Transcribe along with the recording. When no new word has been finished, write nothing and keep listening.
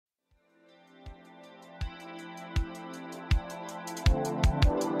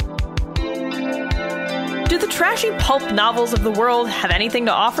trashy pulp novels of the world have anything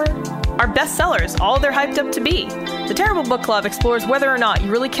to offer? Are bestsellers all they're hyped up to be? The Terrible Book Club explores whether or not you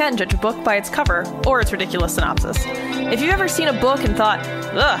really can judge a book by its cover or its ridiculous synopsis. If you've ever seen a book and thought,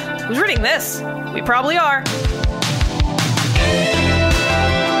 ugh, who's reading this? We probably are.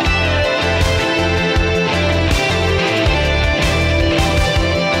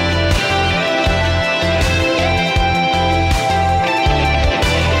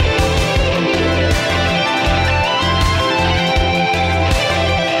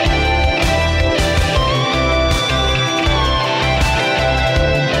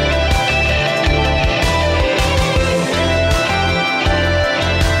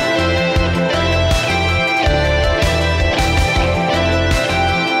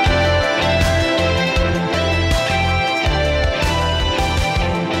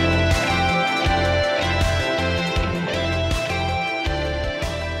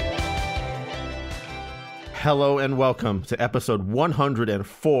 Hello and welcome to episode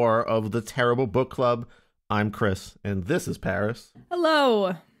 104 of the Terrible Book Club. I'm Chris, and this is Paris.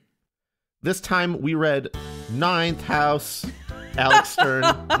 Hello. This time we read Ninth House, Alex Stern,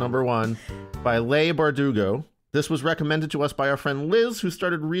 number 1, by Leigh Bardugo. This was recommended to us by our friend Liz, who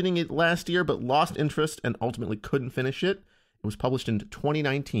started reading it last year but lost interest and ultimately couldn't finish it. It was published in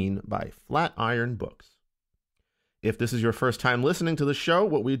 2019 by Flatiron Books. If this is your first time listening to the show,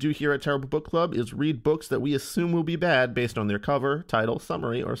 what we do here at Terrible Book Club is read books that we assume will be bad based on their cover, title,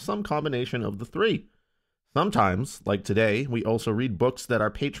 summary, or some combination of the three. Sometimes, like today, we also read books that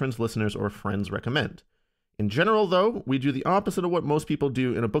our patrons, listeners, or friends recommend. In general, though, we do the opposite of what most people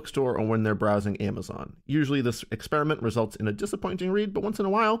do in a bookstore or when they're browsing Amazon. Usually this experiment results in a disappointing read, but once in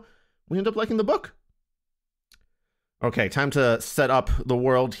a while, we end up liking the book. Okay, time to set up the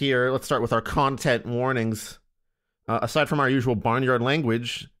world here. Let's start with our content warnings. Aside from our usual barnyard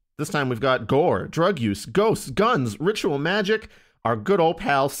language, this time we've got gore, drug use, ghosts, guns, ritual magic, our good old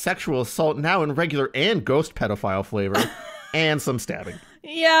pal sexual assault now in regular and ghost pedophile flavor, and some stabbing.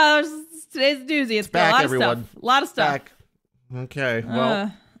 Yeah, today's a doozy. It's back, a lot everyone. of stuff. A lot of stuff. Back. Okay,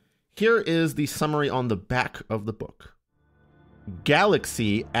 well, here is the summary on the back of the book.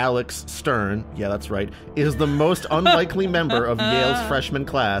 Galaxy Alex Stern, yeah, that's right, is the most unlikely member of Yale's freshman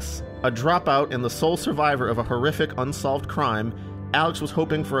class. A dropout and the sole survivor of a horrific unsolved crime, Alex was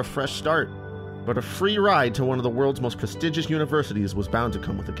hoping for a fresh start. But a free ride to one of the world's most prestigious universities was bound to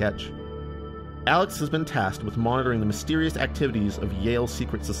come with a catch. Alex has been tasked with monitoring the mysterious activities of Yale's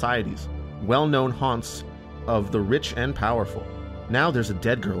secret societies, well-known haunts of the rich and powerful. Now there's a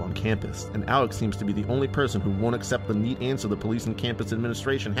dead girl on campus, and Alex seems to be the only person who won't accept the neat answer the police and campus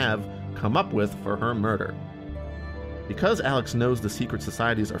administration have come up with for her murder. Because Alex knows the secret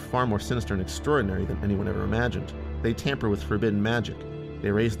societies are far more sinister and extraordinary than anyone ever imagined, they tamper with forbidden magic,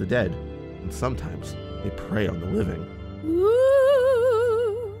 they raise the dead, and sometimes they prey on the living.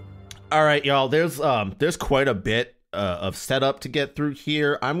 Woo! All right, y'all, there's quite a bit of setup to get through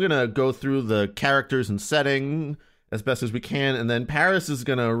here. I'm going to go through the characters and setting as best as we can, and then Paris is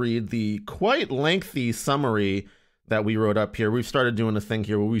going to read the quite lengthy summary that we wrote up here. We've started doing a thing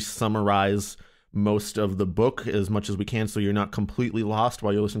here where we summarize most of the book as much as we can so you're not completely lost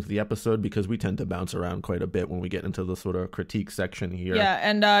while you're listening to the episode, because we tend to bounce around quite a bit when we get into the sort of critique section here. Yeah,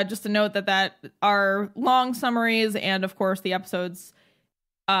 and just to note that are long summaries, and of course the episodes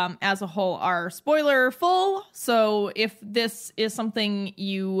as a whole are spoiler full, so if this is something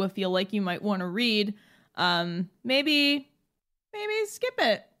you feel like you might want to read, maybe skip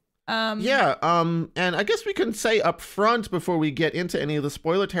it. And I guess we can say up front before we get into any of the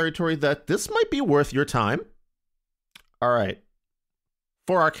spoiler territory that this might be worth your time. All right.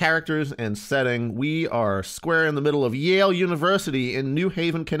 For our characters and setting, we are square in the middle of Yale University in New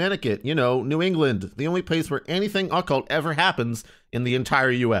Haven, Connecticut. You know, New England, the only place where anything occult ever happens in the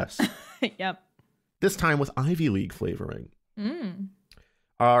entire U.S. Yep. This time with Ivy League flavoring. Mm.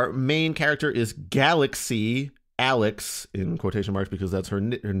 Our main character is Galaxy Alex, in quotation marks, because that's her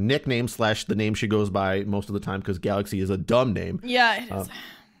nickname / the name she goes by most of the time, because Galaxy is a dumb name. Yeah, it is.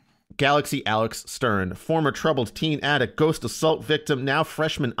 Galaxy Alex Stern, former troubled teen addict, ghost assault victim, now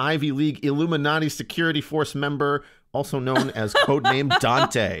freshman Ivy League Illuminati security force member, also known as codename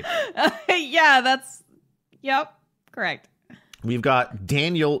Dante. Yep, correct. We've got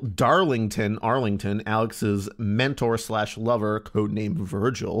Daniel Arlington, Alex's mentor / lover, codename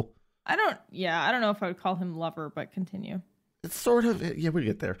Virgil. I don't know if I would call him lover, but continue. It's sort of, yeah, we'll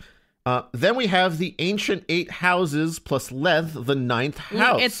get there. Then we have the ancient 8 houses plus Leth, the 9th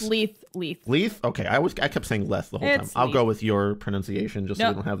house. It's Leith. Leith? Okay, I kept saying Leth the whole time. I'll go with your pronunciation just so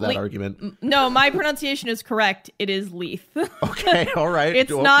we don't have that argument. No, my pronunciation is correct. It is Leith. Okay, all right.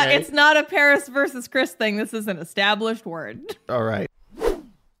 It's not a Paris versus Chris thing. This is an established word. All right.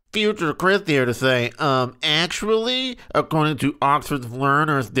 Future Chris here to say, actually, according to Oxford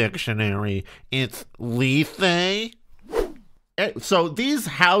Learner's Dictionary, it's Lethe. So these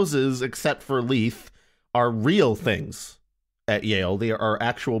houses, except for Leith, are real things at Yale. They are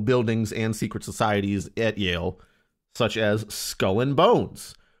actual buildings and secret societies at Yale, such as Skull and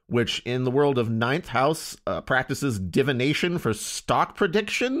Bones, which in the world of 9th House practices divination for stock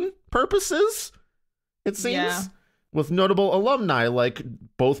prediction purposes, it seems. Yeah. With notable alumni like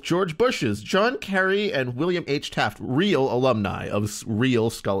both George Bush's, John Kerry, and William H. Taft, real alumni of real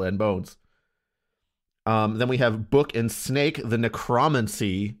Skull and Bones. Then we have Book and Snake, the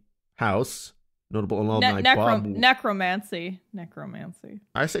Necromancy House. Notable alumni Necromancy.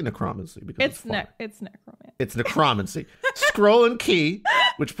 I say necromancy because it's necromancy. It's necromancy. Scroll and Key,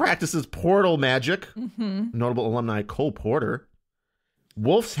 which practices portal magic. Mm-hmm. Notable alumni Cole Porter.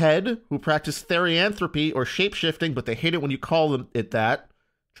 Wolf's Head, who practice therianthropy or shapeshifting, but they hate it when you call it that.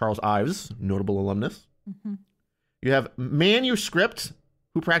 Charles Ives, notable alumnus. Mm-hmm. You have Manuscript,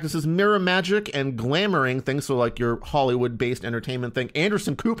 who practices mirror magic and glamoring things, so like your Hollywood-based entertainment thing.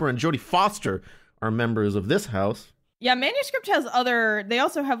 Anderson Cooper and Jodie Foster are members of this house. Yeah, Manuscript has they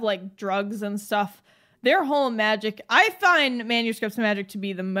also have like drugs and stuff. Their whole magic, I find Manuscript's magic to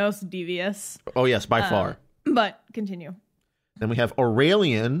be the most devious. Oh yes, by far. But continue. Then we have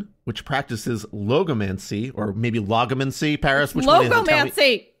Aurelian, which practices logomancy, or maybe logomancy, Paris. Which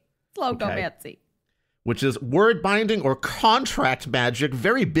logomancy. Logomancy. Okay. Which is word binding or contract magic.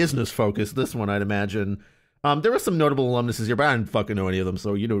 Very business focused, this one, I'd imagine. There were some notable alumnuses here, but I didn't fucking know any of them,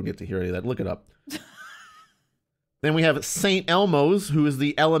 so you don't get to hear any of that. Look it up. Then we have St. Elmo's, who is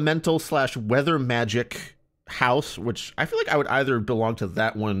the elemental/weather magic house, which I feel like I would either belong to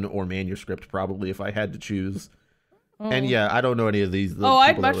that one or Manuscript, probably, if I had to choose. Oh. And yeah, I don't know any of these.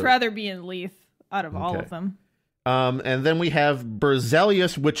 I'd much rather be in Leith out of all of them. And then we have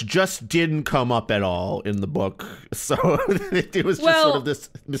Berzelius, which just didn't come up at all in the book. So it was just sort of this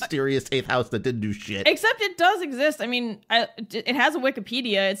mysterious 8th house that didn't do shit. Except it does exist. I mean, it has a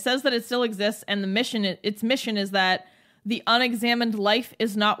Wikipedia. It says that it still exists, and its mission is that the unexamined life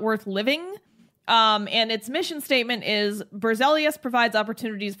is not worth living. And its mission statement is, Berzelius provides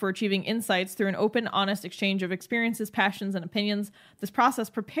opportunities for achieving insights through an open, honest exchange of experiences, passions, and opinions. This process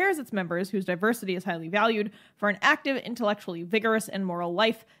prepares its members, whose diversity is highly valued, for an active, intellectually vigorous, and moral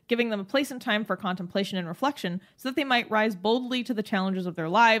life, giving them a place and time for contemplation and reflection, so that they might rise boldly to the challenges of their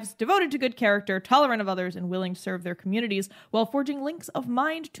lives, devoted to good character, tolerant of others, and willing to serve their communities, while forging links of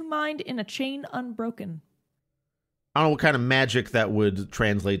mind to mind in a chain unbroken. I don't know what kind of magic that would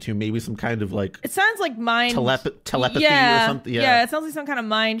translate to. Maybe some kind of like... It sounds like mind... telepathy or something. Yeah, it sounds like some kind of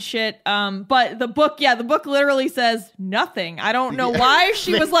mind shit. But the book literally says nothing. I don't know why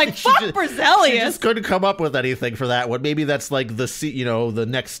she was like, fuck Berzelius. She just couldn't come up with anything for that one. Maybe that's like the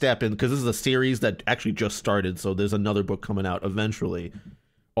next step in... Because this is a series that actually just started, so there's another book coming out eventually.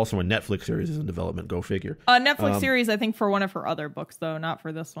 Also a Netflix series is in development. Go figure. A Netflix series, I think, for one of her other books, though, not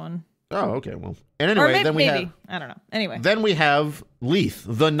for this one. Oh, okay, well. And anyway, then we have... I don't know. Anyway. Then we have Leith,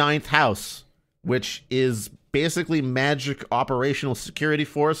 the 9th house, which is basically magic operational security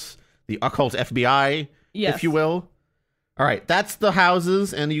force, the occult FBI, if you will. All right, that's the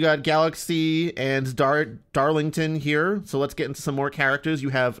houses, and you got Galaxy and Darlington here. So let's get into some more characters. You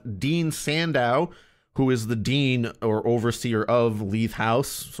have Dean Sandow, who is the dean or overseer of Leith House,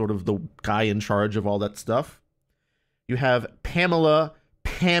 sort of the guy in charge of all that stuff. You have Pamela...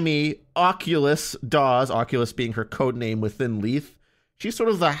 Pammy Oculus Dawes, Oculus being her code name within Leith. She's sort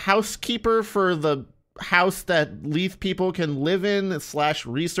of the housekeeper for the house that Leith people can live in, /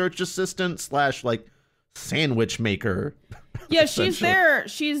 research assistant / like sandwich maker. Yeah, she's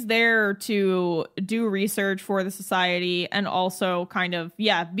there to do research for the society and also kind of,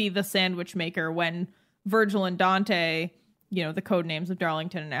 be the sandwich maker when Virgil and Dante, the code names of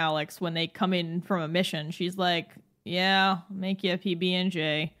Darlington and Alex, when they come in from a mission, she's like, yeah, make you a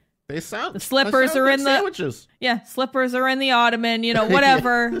PB&J. The slippers are in the sandwiches. Yeah, slippers are in the ottoman,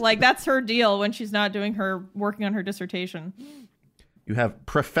 whatever. Like that's her deal when she's not working on her dissertation. You have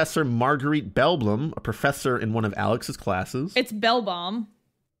Professor Marguerite Belblum, a professor in one of Alex's classes. It's Bellbaum.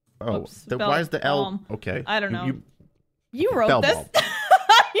 Oh, why is the L? Okay, I don't know. You wrote this.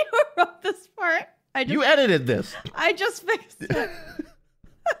 You wrote this part. You edited this. I just fixed it.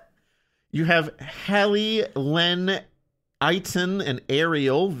 You have Hallie Len Iton and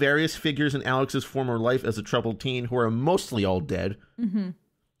Ariel, various figures in Alex's former life as a troubled teen who are mostly all dead. Mm-hmm.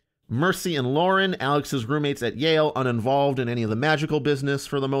 Mercy and Lauren, Alex's roommates at Yale, uninvolved in any of the magical business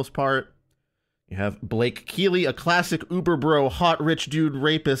for the most part. You have Blake Keeley, a classic uber bro, hot rich dude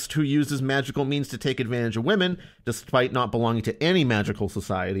rapist who uses magical means to take advantage of women, despite not belonging to any magical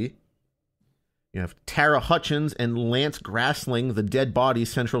society. You have Tara Hutchins and Lance Grassling, the dead body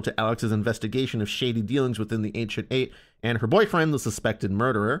central to Alex's investigation of shady dealings within the Ancient Eight, and her boyfriend, the suspected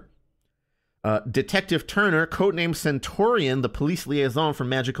murderer. Detective Turner, codenamed Centaurian, the police liaison for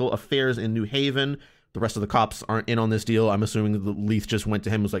magical affairs in New Haven. The rest of the cops aren't in on this deal. I'm assuming that Leith just went to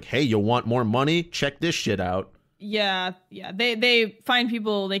him and was like, hey, you want more money? Check this shit out. Yeah. They find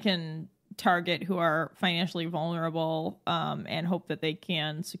people they can target who are financially vulnerable and hope that they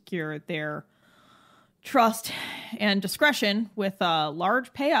can secure their trust and discretion with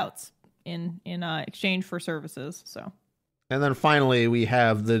large payouts in exchange for services. So. And then finally, we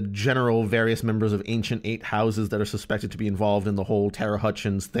have the general various members of Ancient Eight houses that are suspected to be involved in the whole Tara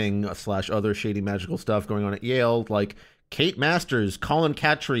Hutchins thing / other shady magical stuff going on at Yale, like Kate Masters, Colin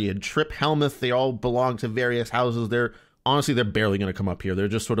Cattry, and Trip Helmuth. They all belong to various houses. They're barely going to come up here. They're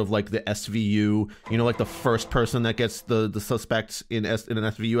just sort of like the SVU, like the first person that gets the suspects in an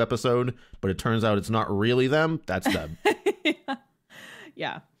SVU episode, but it turns out it's not really them. That's them.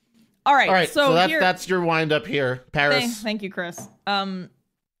 Yeah. All right, so that's your wind up here, Paris. Thank you, Chris.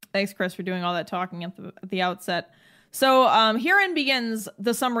 Thanks, Chris, for doing all that talking at the outset. So herein begins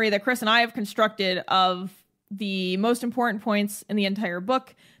the summary that Chris and I have constructed of the most important points in the entire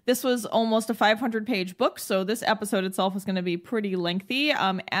book. This was almost a 500-page book, so this episode itself is going to be pretty lengthy,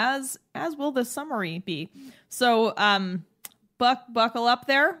 as will the summary be. So buckle up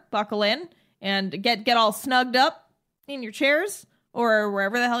there, buckle in, and get all snugged up in your chairs. Or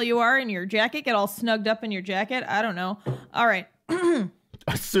wherever the hell you are in your jacket. Get all snugged up in your jacket. I don't know. All right.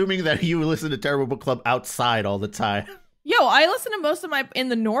 Assuming that you listen to Terrible Book Club outside all the time. Yo, I listen to most of in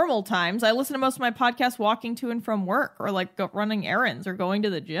the normal times, I listen to most of my podcasts walking to and from work or like running errands or going to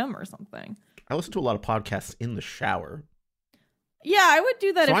the gym or something. I listen to a lot of podcasts in the shower. Yeah, I would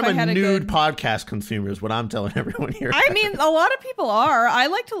do that if I had a nude podcast consumer is what I'm telling everyone here. I mean, a lot of people are. I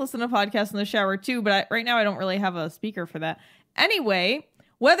like to listen to podcasts in the shower too, but right now I don't really have a speaker for that. Anyway,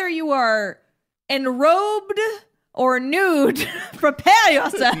 whether you are enrobed or nude, prepare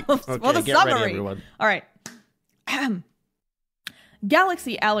yourselves for the summary. All right.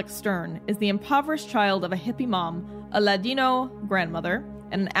 Galaxy Alex Stern is the impoverished child of a hippie mom, a Ladino grandmother,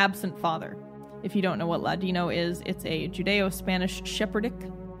 and an absent father. If you don't know what Ladino is, it's a Judeo-Spanish Sephardic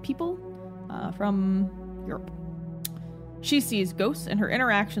people from Europe. She sees ghosts, and her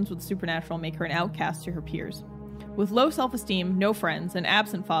interactions with the supernatural make her an outcast to her peers. With low self-esteem, no friends, an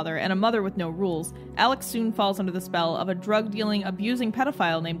absent father, and a mother with no rules, Alex soon falls under the spell of a drug-dealing, abusing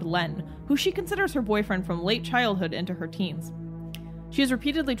pedophile named Len, who she considers her boyfriend from late childhood into her teens. She is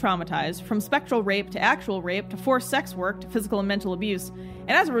repeatedly traumatized, from spectral rape to actual rape to forced sex work to physical and mental abuse,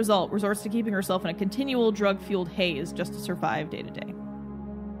 and as a result, resorts to keeping herself in a continual drug-fueled haze just to survive day to day.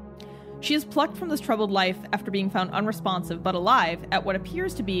 She is plucked from this troubled life after being found unresponsive but alive at what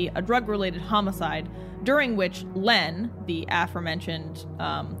appears to be a drug-related homicide, during which Len, the aforementioned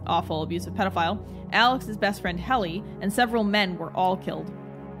awful abusive pedophile, Alex's best friend Helly, and several men were all killed.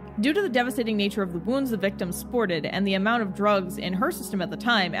 Due to the devastating nature of the wounds the victims sported and the amount of drugs in her system at the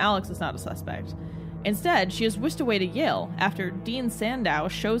time, Alex is not a suspect. Instead, she is whisked away to Yale after Dean Sandow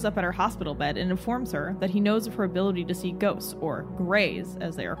shows up at her hospital bed and informs her that he knows of her ability to see ghosts, or greys,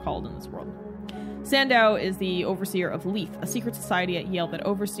 as they are called in this world. Sandow is the overseer of Leith, a secret society at Yale that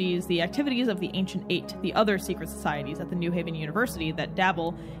oversees the activities of the Ancient Eight, the other secret societies at the New Haven University that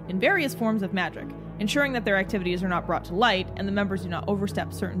dabble in various forms of magic, ensuring that their activities are not brought to light and the members do not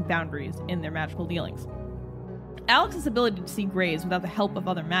overstep certain boundaries in their magical dealings. Alex's ability to see greys without the help of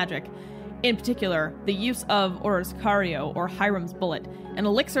other magic, in particular, the use of Oroscario, or Hiram's bullet, an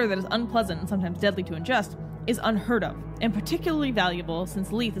elixir that is unpleasant and sometimes deadly to ingest, is unheard of, and particularly valuable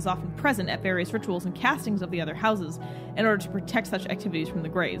since Leith is often present at various rituals and castings of the other houses in order to protect such activities from the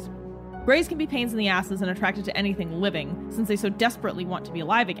Greys. Greys can be pains in the asses and attracted to anything living, since they so desperately want to be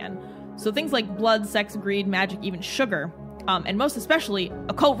alive again. So things like blood, sex, greed, magic, even sugar, and most especially,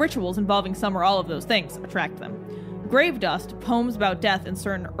 occult rituals involving some or all of those things attract them. Grave dust, poems about death, and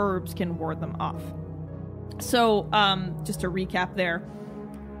certain herbs can ward them off. So, just to recap there,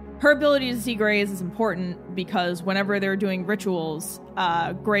 her ability to see greys is important because whenever they're doing rituals,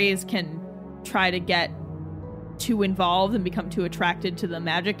 greys can try to get too involved and become too attracted to the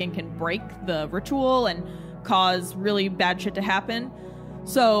magic and can break the ritual and cause really bad shit to happen.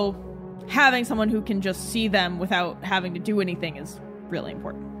 So having someone who can just see them without having to do anything is really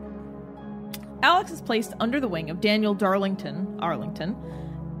important. Alex is placed under the wing of Daniel Arlington,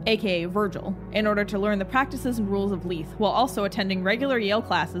 aka Virgil, in order to learn the practices and rules of Leigh, while also attending regular Yale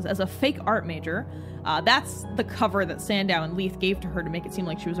classes as a fake art major. That's the cover that Sandow and Leigh gave to her to make it seem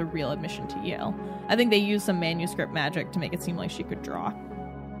like she was a real admission to Yale. I think they used some manuscript magic to make it seem like she could draw.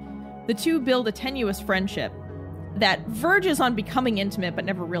 The two build a tenuous friendship that verges on becoming intimate but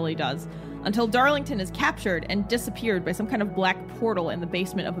never really does, until Darlington is captured and disappeared by some kind of black portal in the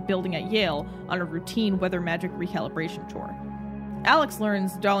basement of a building at Yale on a routine weather magic recalibration tour. Alex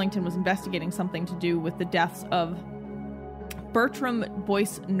learns Darlington was investigating something to do with the deaths of Bertram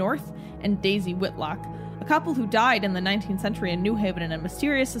Boyce North and Daisy Whitlock, a couple who died in the 19th century in New Haven in a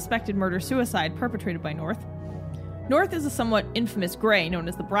mysterious suspected murder-suicide perpetrated by North. North is a somewhat infamous Grey known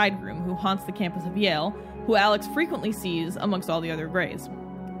as the Bridegroom who haunts the campus of Yale, who Alex frequently sees amongst all the other Greys.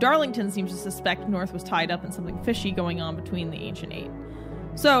 Darlington seems to suspect North was tied up in something fishy going on between the Ancient Eight.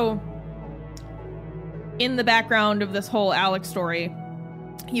 So, in the background of this whole Alex story,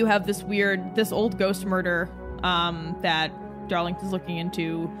 you have this old ghost murder that Darlington's looking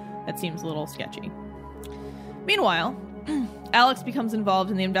into that seems a little sketchy. Meanwhile, Alex becomes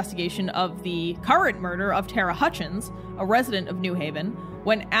involved in the investigation of the current murder of Tara Hutchins, a resident of New Haven,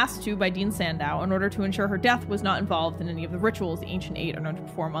 when asked to by Dean Sandow in order to ensure her death was not involved in any of the rituals the Ancient Eight are known to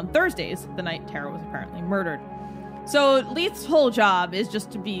perform on Thursdays, the night Tara was apparently murdered. So Leith's whole job is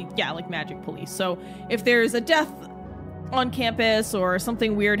just to be, like magic police. So if there's a death on campus or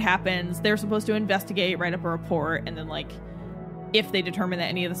something weird happens, they're supposed to investigate, write up a report, and then, if they determine that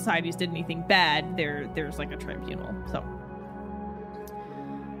any of the societies did anything bad, there's a tribunal. So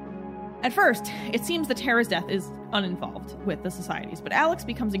at first, it seems that Tara's death is uninvolved with the societies, but Alex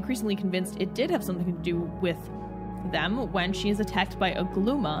becomes increasingly convinced it did have something to do with them when she is attacked by a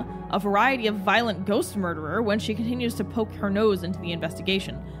Gluma, a variety of violent ghost murderer, when she continues to poke her nose into the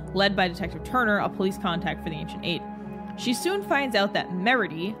investigation, led by Detective Turner, a police contact for the Ancient Eight. She soon finds out that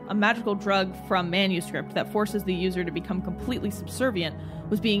Merity, a magical drug from manuscript that forces the user to become completely subservient,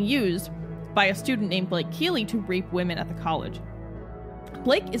 was being used by a student named Blake Keeley to rape women at the college.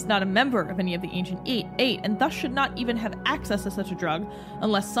 Blake is not a member of any of the Ancient Eight, and thus should not even have access to such a drug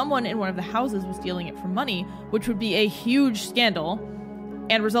unless someone in one of the houses was stealing it for money, which would be a huge scandal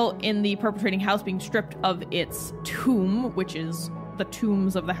and result in the perpetrating house being stripped of its tomb, which is the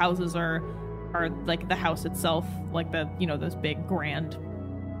tombs of the houses are the house itself, those big grand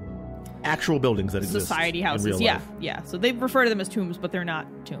actual buildings that exist society houses. In real life. Yeah. So they refer to them as tombs, but they're not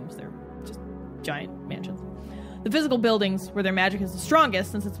tombs. They're just giant mansions. The physical buildings where their magic is the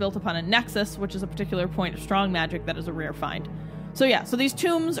strongest, since it's built upon a nexus, which is a particular point of strong magic that is a rare find. So these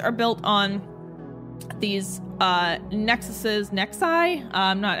tombs are built on these nexi.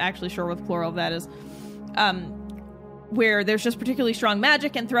 I'm not actually sure what the plural of that is. Where there's just particularly strong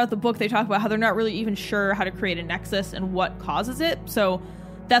magic, and throughout the book they talk about how they're not really even sure how to create a nexus and what causes it. So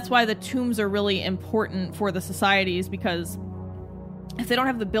that's why the tombs are really important for the societies, because if they don't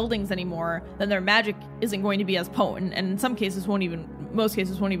have the buildings anymore, then their magic isn't going to be as potent, and in most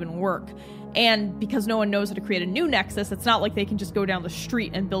cases won't even work. And because no one knows how to create a new nexus, it's not like they can just go down the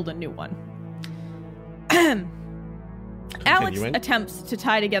street and build a new one. Alex attempts to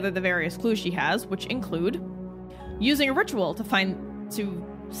tie together the various clues she has, which include using a ritual to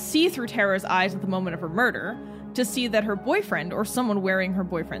see through Tara's eyes at the moment of her murder, to see that her boyfriend or someone wearing her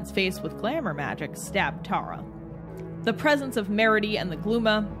boyfriend's face with glamour magic stabbed Tara. The presence of Merity and the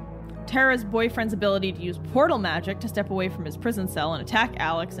Gluma, Tara's boyfriend's ability to use portal magic to step away from his prison cell and attack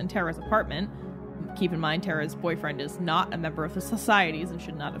Alex in Tara's apartment. Keep in mind, Tara's boyfriend is not a member of the societies and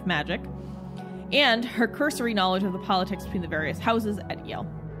should not have magic. And her cursory knowledge of the politics between the various houses at Yale.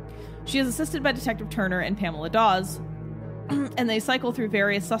 She is assisted by Detective Turner and Pamela Dawes, and they cycle through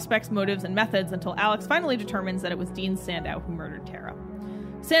various suspects, motives, and methods until Alex finally determines that it was Dean Sandow who murdered Tara.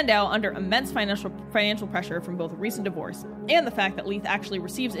 Sandow, under immense financial pressure from both a recent divorce and the fact that Leith actually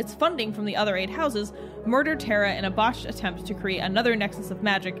receives its funding from the other 8 houses, murdered Tara in a botched attempt to create another nexus of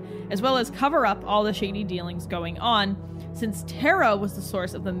magic, as well as cover up all the shady dealings going on, since Tara was the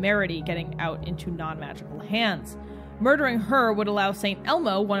source of the Merity getting out into non-magical hands. Murdering her would allow St.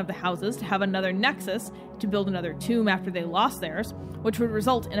 Elmo, one of the houses, to have another nexus to build another tomb after they lost theirs, which would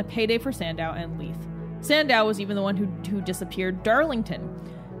result in a payday for Sandow and Leith. Sandow was even the one who disappeared Darlington.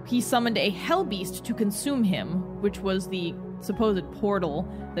 He summoned a hell beast to consume him, which was the supposed portal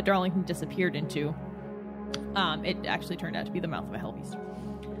that Darlington disappeared into. It actually turned out to be the mouth of a hell beast.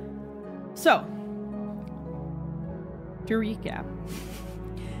 So, to recap,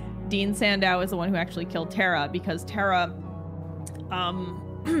 Dean Sandow is the one who actually killed Tara, because Tara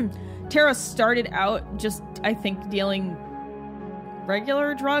Tara started out just, I think, dealing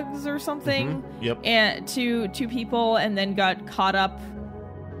regular drugs or something. Yep. And to people, and then got caught up.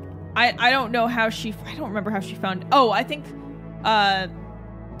 I don't know how I don't remember how she found. Oh, I think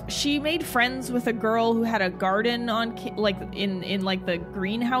she made friends with a girl who had a garden on in like the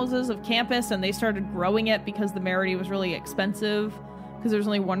greenhouses of campus, and they started growing it because the Merity was really expensive because there's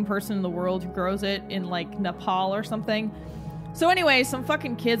only one person in the world who grows it in like Nepal or something. So anyway, some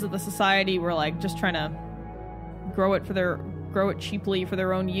fucking kids of the society were like just trying to grow it cheaply for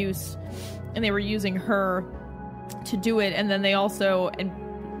their own use, and they were using her to do it. And then and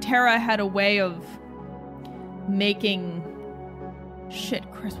Tara had a way of making shit.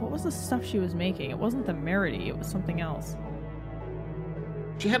 Chris, what was the stuff she was making? It wasn't the Merity, it was something else.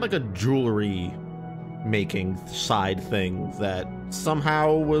 She had like a jewelry making side thing that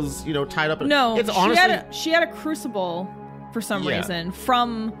somehow was, tied up in... No, it's honestly... she had a crucible for some reason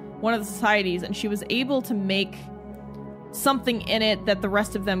from one of the societies, and she was able to make something in it that the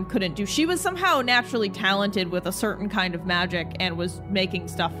rest of them couldn't do. She was somehow naturally talented with a certain kind of magic and was making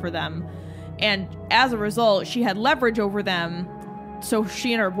stuff for them. And as a result, she had leverage over them, so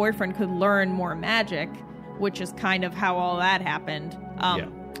she and her boyfriend could learn more magic, which is kind of how all that happened.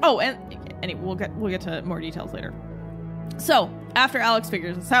 Oh, and anyway, we'll get to more details later. So, after Alex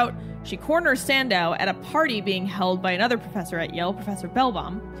figures this out, she corners Sandow at a party being held by another professor at Yale, Professor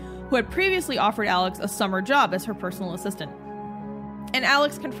Bellbaum, who had previously offered Alex a summer job as her personal assistant. And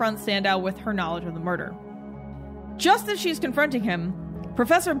Alex confronts Sandow with her knowledge of the murder. Just as she's confronting him,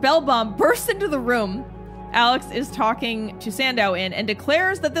 Professor Bellbaum bursts into the room Alex is talking to Sandow in and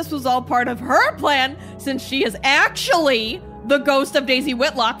declares that this was all part of her plan, since she is actually the ghost of Daisy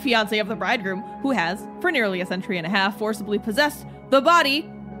Whitlock, fiancée of the bridegroom, who has, for nearly a century and a half, forcibly possessed the body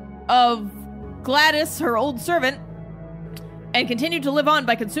of Gladys, her old servant, and continued to live on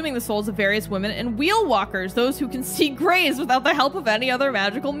by consuming the souls of various women and wheel walkers, those who can see grays without the help of any other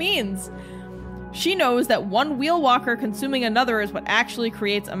magical means. She knows that one wheel walker consuming another is what actually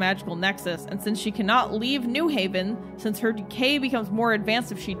creates a magical nexus, and since she cannot leave New Haven, since her decay becomes more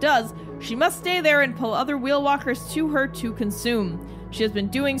advanced if she does, she must stay there and pull other wheel walkers to her to consume. She has been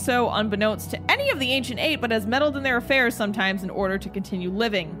doing so unbeknownst to any of the Ancient Eight, but has meddled in their affairs sometimes in order to continue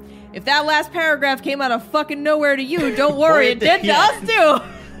living. If that last paragraph came out of fucking nowhere to you, don't worry, it did to us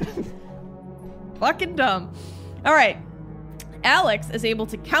too. Fucking dumb. Alright. Alex is able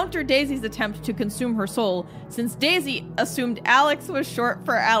to counter Daisy's attempt to consume her soul, since Daisy assumed Alex was short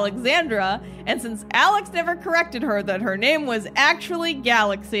for Alexandra, and since Alex never corrected her that her name was actually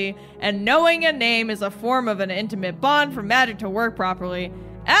Galaxy, and knowing a name is a form of an intimate bond for magic to work properly,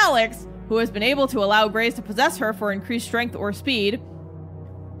 Alex, who has been able to allow Grays to possess her for increased strength or speed,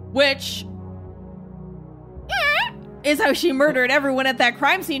 which is how she murdered everyone at that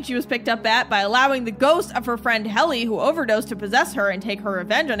crime scene she was picked up at by allowing the ghost of her friend Helly, who overdosed, to possess her and take her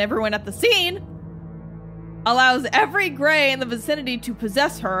revenge on everyone at the scene, allows every Gray in the vicinity to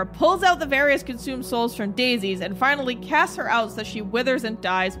possess her, pulls out the various consumed souls from Daisy's, and finally casts her out so she withers and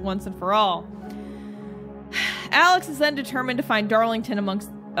dies once and for all. Alex is then determined to find Darlington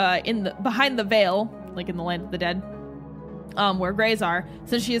behind the veil, like in the land of the dead, where Grays are,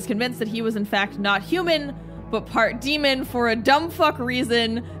 since she is convinced that he was in fact not human, but part demon, for a dumb fuck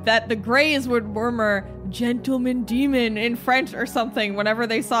reason that the Greys would murmur "gentleman demon" in French or something whenever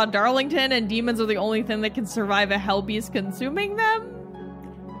they saw Darlington, and demons are the only thing that can survive a hell beast consuming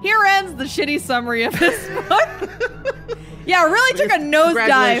them. Here ends the shitty summary of this book. Yeah, really took a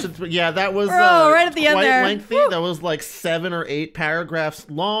nosedive. Yeah, that was right at the end there. Lengthy. Woo. That was like 7 or 8 paragraphs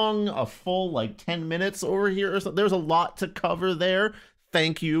long, a full 10 minutes over here or something. There's a lot to cover there.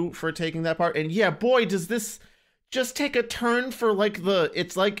 Thank you for taking that part. And yeah, boy, does this just take a turn for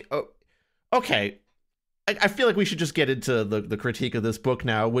okay. I feel like we should just get into the critique of this book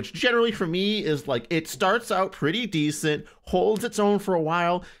now, which generally for me is it starts out pretty decent, holds its own for a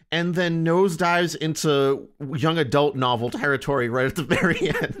while, and then nosedives into young adult novel territory right at the very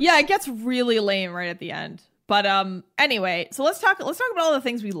end. Yeah, it gets really lame right at the end. But anyway, so let's talk about all the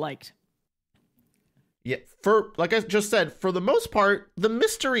things we liked. Yeah, like I just said, for the most part, the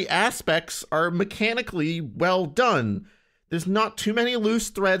mystery aspects are mechanically well done. There's not too many loose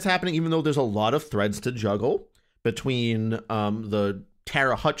threads happening, even though there's a lot of threads to juggle between the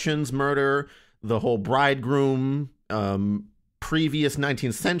Tara Hutchins murder, the whole bridegroom, previous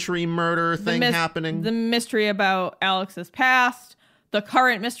 19th century murder thing happening. The mystery about Alex's past, the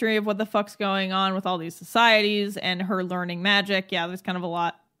current mystery of what the fuck's going on with all these societies, and her learning magic. Yeah, there's kind of a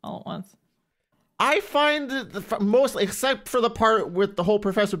lot all at once. I find that mostly, except for the part with the whole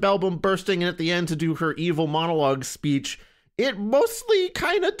Professor Bellbaum bursting in at the end to do her evil monologue speech, it mostly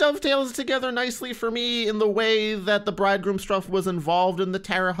kind of dovetails together nicely for me in the way that the bridegroom stuff was involved in the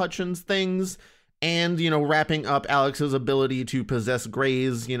Tara Hutchins things, and, you know, wrapping up Alex's ability to possess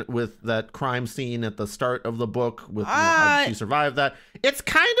Grays, you know, with that crime scene at the start of the book, with how she survived that. It's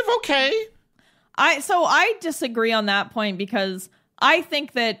kind of okay. I disagree on that point, because I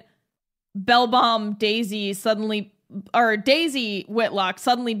think that Daisy Whitlock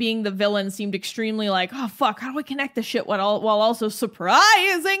suddenly being the villain seemed extremely like, oh fuck, how do I connect the shit while also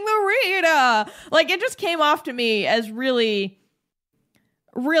surprising the reader? Like, it just came off to me as really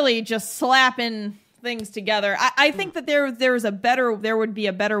just slapping things together. I think that there would be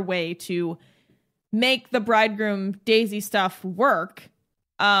a better way to make the bridegroom Daisy stuff work,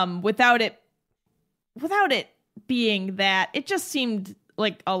 without it being that. It just seemed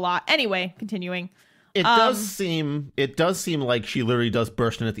like a lot. Anyway, continuing. It does seem like she literally does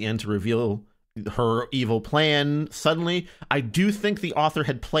burst in at the end to reveal her evil plan suddenly. I do think the author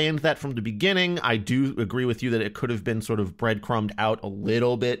had planned that from the beginning. I do agree with you that it could have been sort of breadcrumbed out a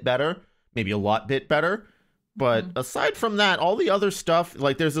little bit better, maybe a lot bit better. But aside from that, all the other stuff,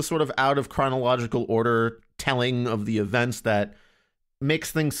 like there's this sort of out of chronological order telling of the events that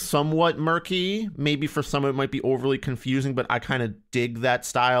makes things somewhat murky. Maybe for some it might be overly confusing, but I kind of dig that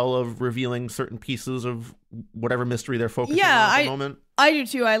style of revealing certain pieces of whatever mystery they're focusing on at the moment. I do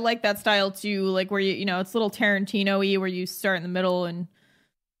too. I like that style too, like where you know, it's a little Tarantino-y, where you start in the middle and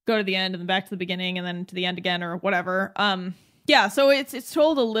go to the end and then back to the beginning and then to the end again or whatever. Yeah, so it's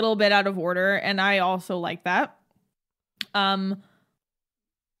told a little bit out of order, and I also like that. So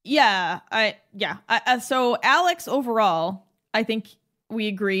Alex overall, I think we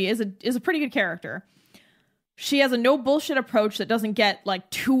agree is a pretty good character. She has a no bullshit approach that doesn't get like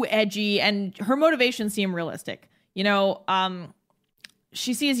too edgy, and her motivations seem realistic. You know,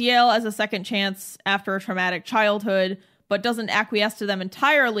 she sees Yale as a second chance after a traumatic childhood, but doesn't acquiesce to them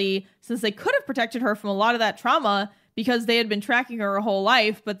entirely, since they could have protected her from a lot of that trauma because they had been tracking her whole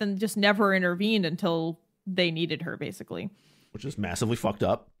life, but then just never intervened until they needed her, basically. Which is massively fucked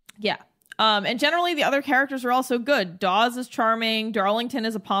up. Yeah. And generally the other characters are also good. Dawes is charming. Darlington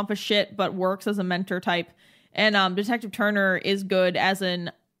is a pompous shit, but works as a mentor type. And Detective Turner is good as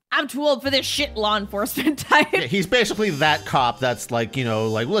an I'm too old for this shit law enforcement type. Yeah, he's basically that cop that's like, you know,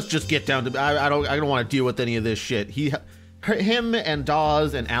 like, let's just get down to, I don't want to deal with any of this shit. Him and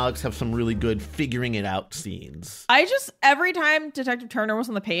Dawes and Alex have some really good figuring it out scenes. Every time Detective Turner was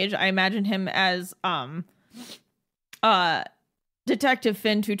on the page, I imagined him as Detective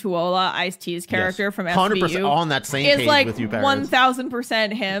Finn Tutuola, Ice-T's character from SVU. 100% on that same page like with you, Paris.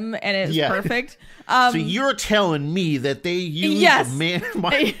 1000% him, and it's perfect. So you're telling me that they used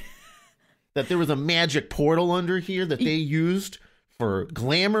that there was a magic portal under here that they used for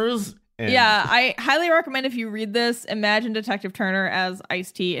glamours? Yeah, I highly recommend, if you read this, imagine Detective Turner as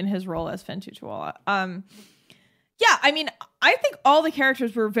Ice-T in his role as Finn Tutuola. Yeah, I mean, I think all the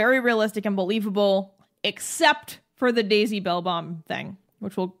characters were very realistic and believable, except for the Daisy Bellbomb thing,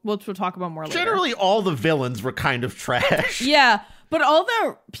 which we'll talk about more later. Generally, all the villains were kind of trash. Yeah, but all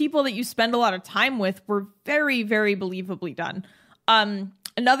the people that you spend a lot of time with were very, very believably done.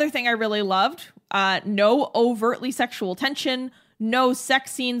 Another thing I really loved, no overtly sexual tension, no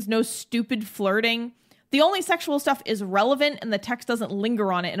sex scenes, no stupid flirting. The only sexual stuff is relevant, and the text doesn't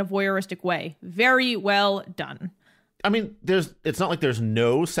linger on it in a voyeuristic way. Very well done. I mean, it's not like there's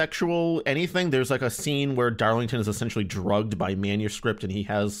no sexual anything. There's like a scene where Darlington is essentially drugged by manuscript, and he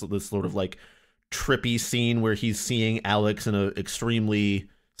has this sort of like trippy scene where he's seeing Alex in an extremely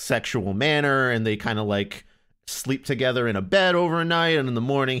sexual manner, and they kind of like sleep together in a bed overnight, and in the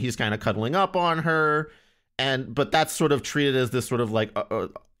morning he's kind of cuddling up on her. But that's sort of treated as this sort of like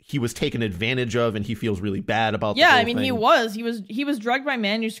he was taken advantage of, and he feels really bad about the whole I mean, thing. he was drugged by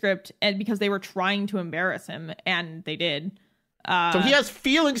manuscript, and because they were trying to embarrass him, and they did. So he has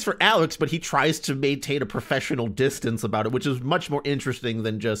feelings for Alex, but he tries to maintain a professional distance about it, which is much more interesting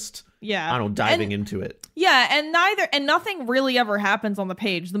than just diving into it. Yeah, and nothing really ever happens on the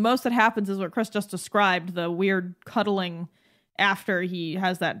page. The most that happens is what Chris just described, the weird cuddling after he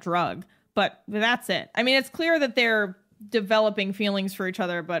has that drug. But that's it. I mean, it's clear that they're developing feelings for each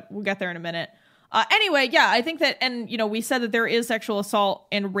other, but we'll get there in a minute. Anyway, yeah, I think that, and you know, we said that there is sexual assault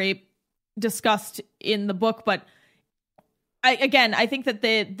and rape discussed in the book, but I think that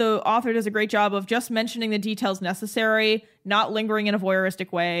the author does a great job of just mentioning the details necessary, not lingering in a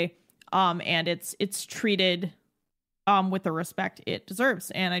voyeuristic way, and it's treated with the respect it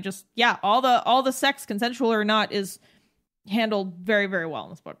deserves. And all the sex, consensual or not, is handled very, very well in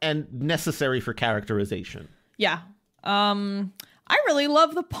this book. And necessary for characterization. Yeah. I really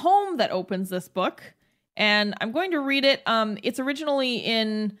love the poem that opens this book. and I'm going to read it. It's originally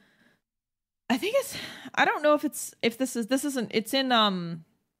in, I don't know it's in, oh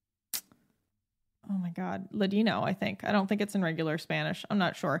my God, Ladino, I think. I don't think it's in regular Spanish. I'm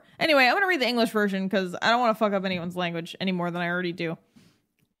not sure. Anyway, I'm going to read the English version because I don't want to fuck up anyone's language any more than I already do.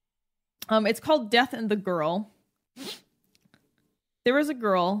 It's called Death and the Girl. There is a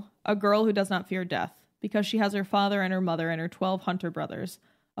girl who does not fear death, because she has her father and her mother and her 12 hunter brothers,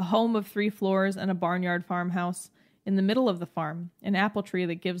 a home of 3 floors and a barnyard farmhouse. In the middle of the farm, an apple tree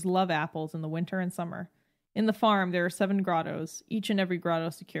that gives love apples in the winter and summer. In the farm, there are 7 grottos, each and every grotto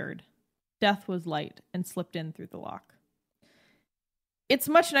secured. Death was light and slipped in through the lock. It's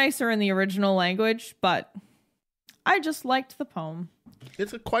much nicer in the original language, but I just liked the poem.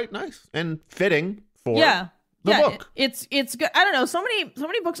 It's quite nice and fitting for the book. It's good. I don't know. So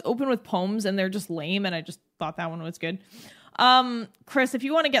many books open with poems and they're just lame, and I just thought that one was good. Chris, if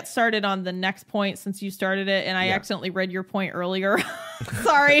you want to get started on the next point, since you started it and I accidentally read your point earlier.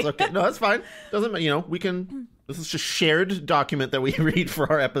 Sorry. That's okay. No, that's fine. Doesn't matter. We can. This is just shared document that we read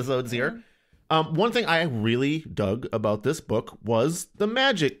for our episodes here. One thing I really dug about this book was the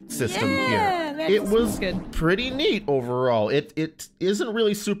magic system here. It was good. Pretty neat overall. It isn't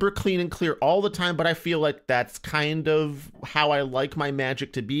really super clean and clear all the time, but I feel like that's kind of how I like my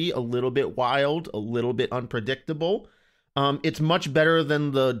magic to be. A little bit wild, a little bit unpredictable. It's much better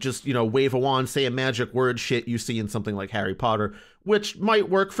than the just, wave a wand, say a magic word shit you see in something like Harry Potter, which might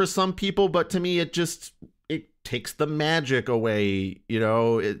work for some people, but to me it takes the magic away.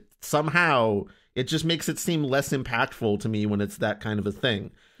 Somehow it just makes it seem less impactful to me when it's that kind of a thing.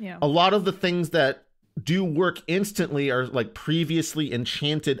 Yeah. A lot of the things that do work instantly are like previously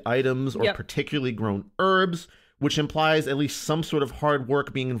enchanted items or particularly grown herbs, which implies at least some sort of hard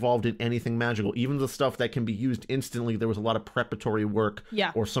work being involved in anything magical. Even the stuff that can be used instantly, there was a lot of preparatory work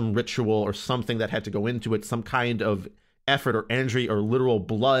or some ritual or something that had to go into it, some kind of effort or energy or literal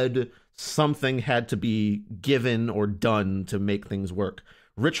blood. Something had to be given or done to make things work.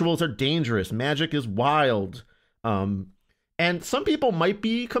 Rituals are dangerous. Magic is wild. And some people might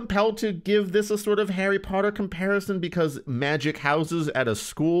be compelled to give this a sort of Harry Potter comparison because magic houses at a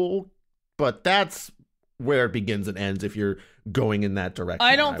school, but that's where it begins and ends if you're going in that direction.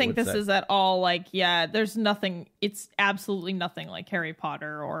 I don't think this is at all there's nothing, it's absolutely nothing like Harry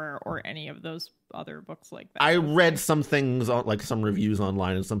Potter or any of those other books like that. I read some things on some reviews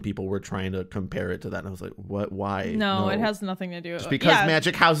online, and some people were trying to compare it to that, and I was like, what? Why? No, it has nothing to do. Just because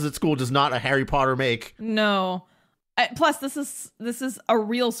magic houses at school does not a Harry Potter make. No. Plus, this is a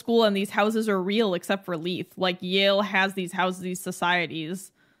real school, and these houses are real except for Leith. Yale has these houses, these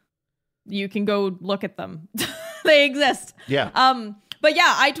societies. You can go look at them. They exist. Yeah. But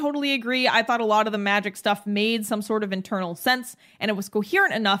yeah, I totally agree. I thought a lot of the magic stuff made some sort of internal sense, and it was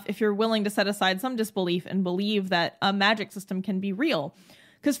coherent enough if you're willing to set aside some disbelief and believe that a magic system can be real.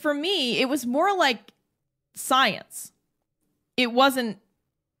 Because for me, it was more like science. It wasn't,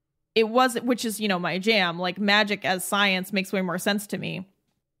 which is, my jam. Magic as science makes way more sense to me.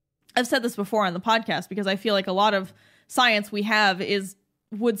 I've said this before on the podcast because I feel like a lot of science we have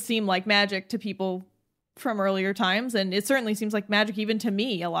would seem like magic to people from earlier times, and it certainly seems like magic even to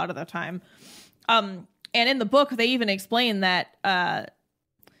me a lot of the time. And in the book, they even explain that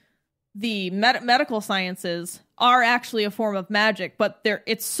the medical sciences are actually a form of magic, but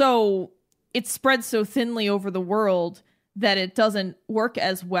it spreads so thinly over the world that it doesn't work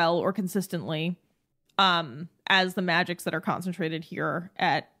as well or consistently as the magics that are concentrated here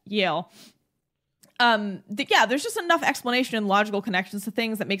at Yale. There's just enough explanation and logical connections to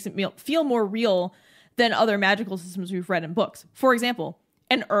things that makes it feel more real than other magical systems we've read in books. For example,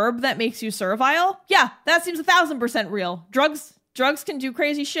 an herb that makes you servile? Yeah, that seems 1,000% real. Drugs can do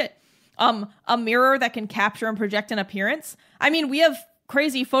crazy shit. A mirror that can capture and project an appearance? I mean, we have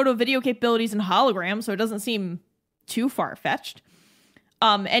crazy photo video capabilities and holograms, so it doesn't seem too far-fetched.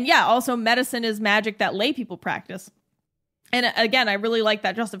 Also medicine is magic that lay people practice. And again, I really like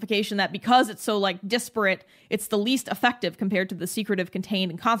that justification that because it's so disparate, it's the least effective compared to the secretive,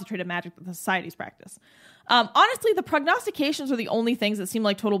 contained, and concentrated magic that the societies practice. Honestly, the prognostications are the only things that seem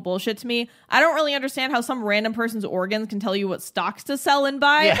like total bullshit to me. I don't really understand how some random person's organs can tell you what stocks to sell and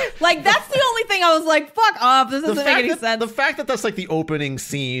buy. Yeah. That's the only thing I was like, fuck off, this doesn't make any sense. The fact that that's the opening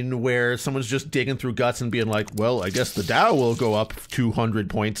scene where someone's just digging through guts and being like, well, I guess the Dow will go up 200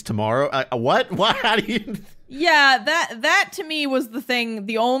 points tomorrow. What? What? How do you... Yeah, that to me was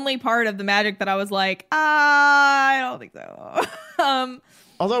the only part of the magic that I was like, I don't think so.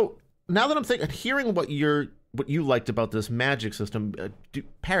 Although, now that I'm hearing what you liked about this magic system,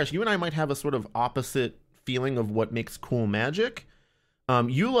 Paris, you and I might have a sort of opposite feeling of what makes cool magic.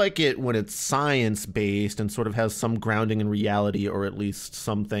 You like it when it's science-based and sort of has some grounding in reality, or at least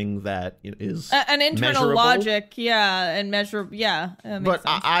something that is an internal measurable. logic, and measure, But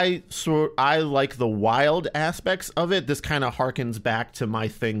I like the wild aspects of it. This kind of harkens back to my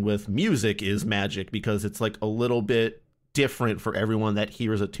thing with music is magic, because it's like a little bit different for everyone that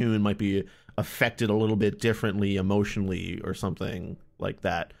hears a tune, might be affected a little bit differently emotionally or something like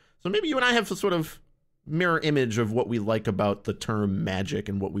that. So maybe you and I have a sort of mirror image of what we like about the term magic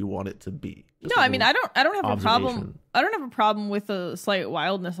and what we want it to be. No, I mean, I don't have a problem. I don't have a problem with the slight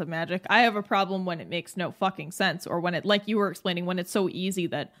wildness of magic. I have a problem when it makes no fucking sense, or when it, like you were explaining, when it's so easy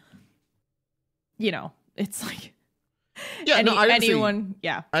that, it's like, I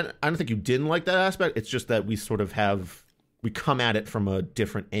don't think you didn't like that aspect. It's just that we sort of we come at it from a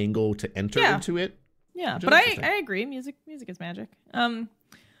different angle to enter into it. Yeah, but I agree. Music is magic.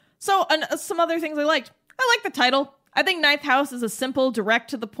 So some other things I liked. I like the title. I think Ninth House is a simple, direct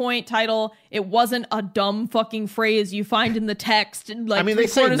to the point title. It wasn't a dumb fucking phrase you find in the text. And like, I mean, they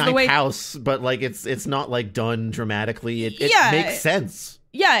say Ninth House, but like it's not like done dramatically. It makes sense.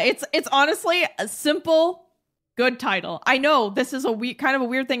 Yeah, it's honestly a simple, good title. I know this is kind of a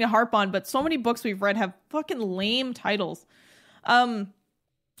weird thing to harp on, but so many books we've read have fucking lame titles.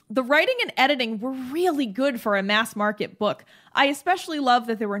 The writing and editing were really good for a mass market book. I especially love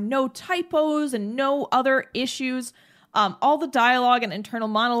that there were no typos and no other issues. All the dialogue and internal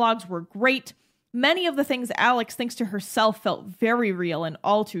monologues were great. Many of the things Alex thinks to herself felt very real and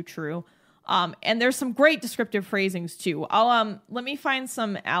all too true. And there's some great descriptive phrasings too. Let me find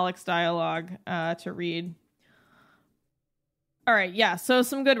some Alex dialogue to read. All right, yeah, so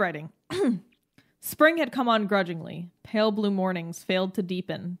some good writing. Spring had come on grudgingly. Pale blue mornings failed to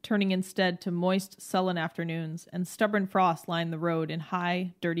deepen, turning instead to moist, sullen afternoons, and stubborn frost lined the road in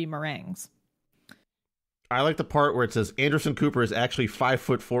high, dirty meringues. I like the part where it says, Anderson Cooper is actually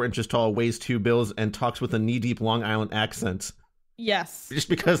 5'4" tall, weighs 2 bills, and talks with a knee-deep Long Island accent. Yes. Just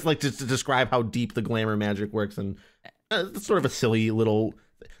because, like, just to describe how deep the glamour magic works, and it's sort of a silly little...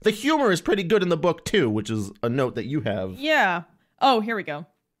 The humor is pretty good in the book, too, which is a note that you have. Yeah. Oh, here we go.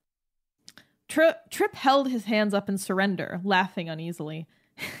 Trip held his hands up in surrender, laughing uneasily.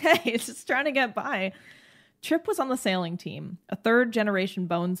 Hey, it's just trying to get by. Trip was on the sailing team, a third-generation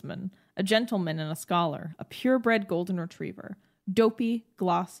bonesman, a gentleman and a scholar, a purebred golden retriever, dopey,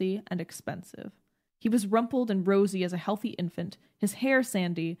 glossy, and expensive. He was rumpled and rosy as a healthy infant, his hair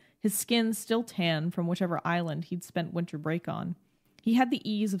sandy, his skin still tan from whichever island he'd spent winter break on. He had the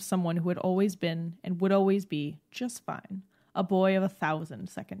ease of someone who had always been, and would always be, just fine. A boy of 1,000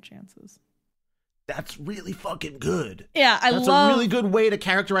 second chances. That's really fucking good. Yeah, That's a really good way to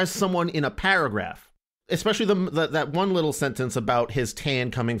characterize someone in a paragraph. Especially that one little sentence about his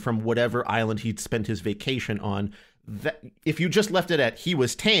tan coming from whatever island he'd spent his vacation on. That, if you just left it at he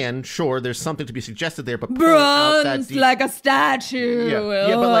was tan, sure, there's something to be suggested there, but bronzed like a statue.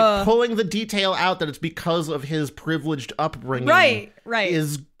 Yeah, but like pulling the detail out that it's because of his privileged upbringing, right,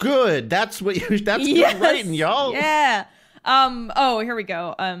 is good. That's what that's yes, good writing, y'all. Yeah. Oh, here we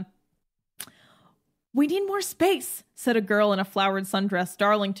go. We need more space, said a girl in a flowered sundress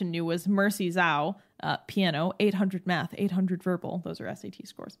Darlington knew was Mercy Zhao. Piano, 800 math, 800 verbal. Those are SAT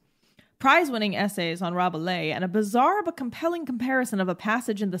scores. Prize-winning essays on Rabelais, and a bizarre but compelling comparison of a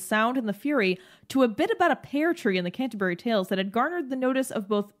passage in The Sound and the Fury to a bit about a pear tree in the Canterbury Tales that had garnered the notice of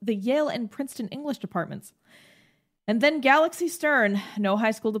both the Yale and Princeton English departments. And then Galaxy Stern, no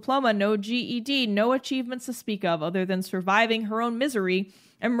high school diploma, no GED, no achievements to speak of other than surviving her own misery,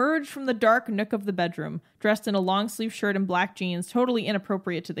 emerged from the dark nook of the bedroom, dressed in a long-sleeve shirt and black jeans, totally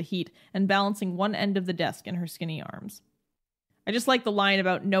inappropriate to the heat, and balancing one end of the desk in her skinny arms. I just like the line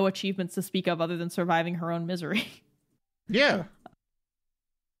about no achievements to speak of other than surviving her own misery. Yeah.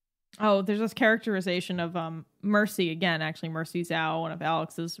 Oh, there's this characterization of Mercy, again, actually Mercy Zhao, one of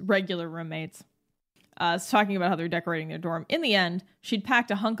Alex's regular roommates. It's talking about how they're decorating their dorm. In the end, she'd packed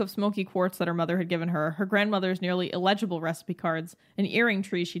a hunk of smoky quartz that her mother had given her, her grandmother's nearly illegible recipe cards, an earring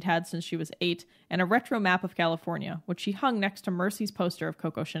tree she'd had since she was 8, and a retro map of California, which she hung next to Mercy's poster of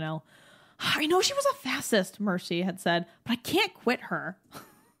Coco Chanel. I know she was a fascist, Mercy had said, but I can't quit her.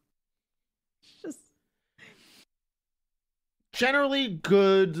 Just... Generally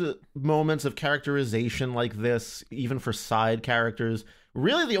good moments of characterization like this, even for side characters.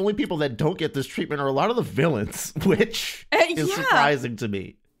 Really, the only people that don't get this treatment are a lot of the villains, which is surprising to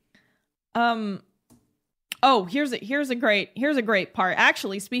me. Oh, here's a great part.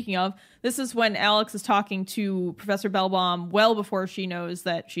 Actually, speaking of, this is when Alex is talking to Professor Bellbaum well before she knows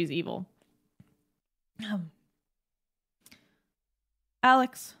that she's evil.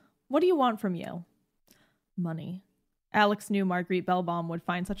 Alex, what do you want from Yale? Money. Alex knew Marguerite Belbaum would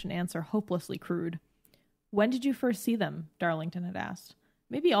find such an answer hopelessly crude. When did you first see them? Darlington had asked.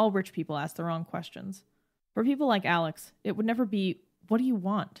 Maybe all rich people ask the wrong questions. For people like Alex, it would never be, what do you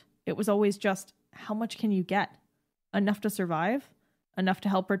want? It was always just, how much can you get? Enough to survive? Enough to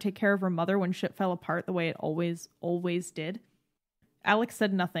help her take care of her mother when shit fell apart the way it always did? Alex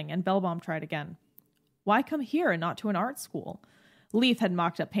said nothing, and Belbaum tried again. Why come here and not to an art school? Leigh had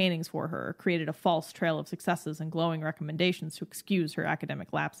mocked up paintings for her, created a false trail of successes and glowing recommendations to excuse her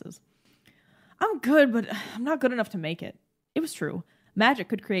academic lapses. I'm good, but I'm not good enough to make it. It was true. Magic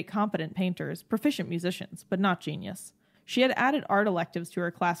could create competent painters, proficient musicians, but not genius. She had added art electives to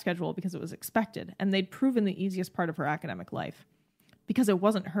her class schedule because it was expected, and they'd proven the easiest part of her academic life. Because it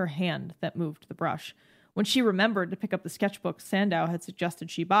wasn't her hand that moved the brush. When she remembered to pick up the sketchbook Sandow had suggested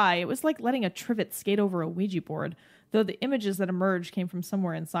she buy, it was like letting a trivet skate over a Ouija board, though the images that emerged came from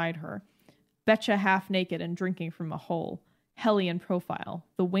somewhere inside her. Betcha half naked and drinking from a hole. Hellion profile,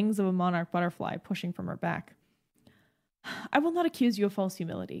 the wings of a monarch butterfly pushing from her back. I will not accuse you of false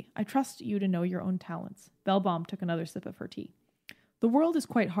humility. I trust you to know your own talents. Belbaum took another sip of her tea. The world is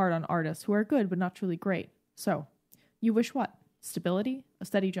quite hard on artists who are good but not truly great. So, you wish what? Stability? A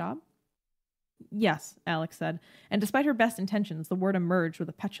steady job? Yes, Alex said, and despite her best intentions, the word emerged with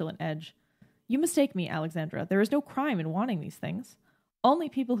a petulant edge. You mistake me, Alexandra. There is no crime in wanting these things. Only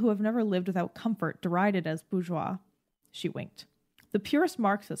people who have never lived without comfort deride it as bourgeois. She winked. The purest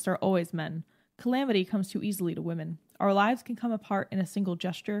Marxists are always men. Calamity comes too easily to women. Our lives can come apart in a single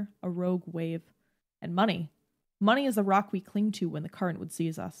gesture, a rogue wave. And money. Money is the rock we cling to when the current would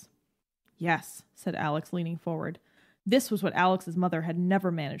seize us. Yes, said Alex, leaning forward. This was what Alex's mother had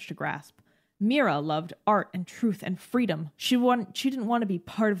never managed to grasp. Mira loved art and truth and freedom. She didn't want to be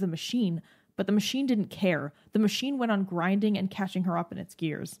part of the machine, but the machine didn't care. The machine went on grinding and catching her up in its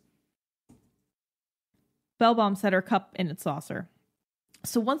gears. Belbaum set her cup in its saucer.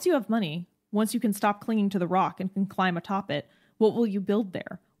 So once you have money, once you can stop clinging to the rock and can climb atop it, what will you build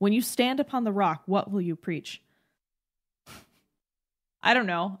there? When you stand upon the rock, what will you preach? I don't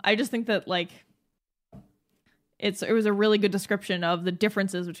know. I just think that, it was a really good description of the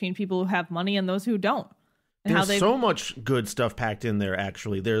differences between people who have money and those who don't. And There's so much good stuff packed in there,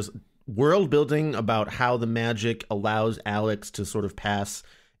 actually. There's world building about how the magic allows Alex to sort of pass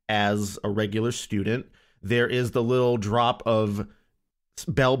as a regular student. There is the little drop of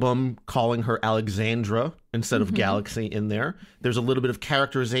Belbaum calling her Alexandra instead of Galaxy in there. There's a little bit of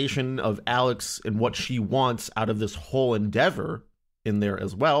characterization of Alex and what she wants out of this whole endeavor in there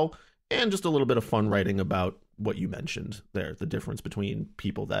as well. And just a little bit of fun writing about what you mentioned there, the difference between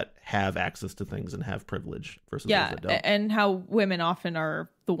people that have access to things and have privilege versus those that don't. And how women often are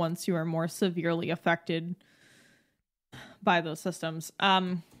the ones who are more severely affected by those systems.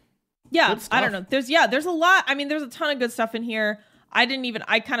 Yeah, I don't know. There's a lot. I mean, there's a ton of good stuff in here. I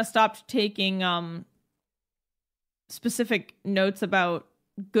kind of stopped taking specific notes about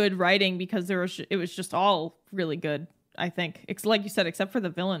good writing because it was just all really good, I think. It's like you said, except for the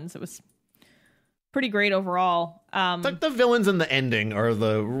villains. It was pretty great overall. It's like the villains in the ending are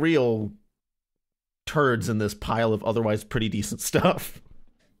the real turds in this pile of otherwise pretty decent stuff.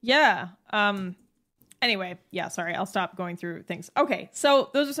 Yeah. Anyway, yeah, sorry, I'll stop going through things. Okay, so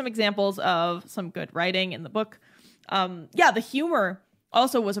those are some examples of some good writing in the book. The humor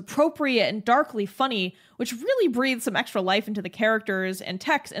also was appropriate and darkly funny, which really breathed some extra life into the characters and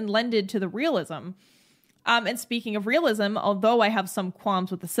text and lended to the realism. And speaking of realism, although I have some qualms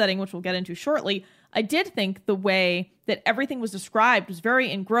with the setting, which we'll get into shortly, I did think the way that everything was described was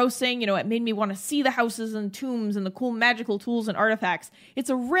very engrossing. You know, it made me want to see the houses and tombs and the cool magical tools and artifacts. It's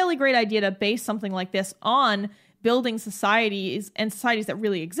a really great idea to base something like this on building societies and societies that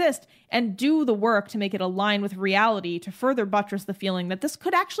really exist and do the work to make it align with reality to further buttress the feeling that this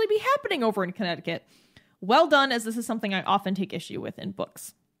could actually be happening over in Connecticut. Well done, as this is something I often take issue with in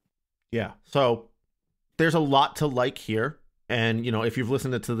books. Yeah, so there's a lot to like here. And, you know, if you've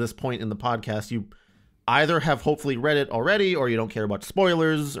listened to this point in the podcast, you either have hopefully read it already or you don't care about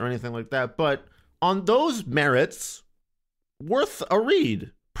spoilers or anything like that. But on those merits, worth a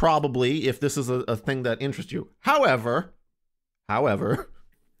read, probably, if this is a thing that interests you. However,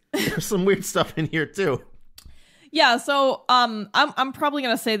 there's some weird stuff in here, too. Yeah, so I'm probably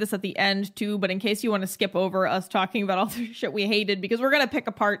going to say this at the end, too, but in case you want to skip over us talking about all the shit we hated, because we're going to pick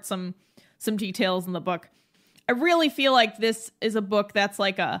apart some details in the book. I really feel like this is a book that's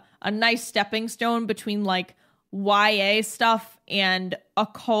like a nice stepping stone between like YA stuff and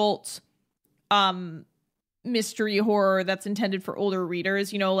occult mystery horror that's intended for older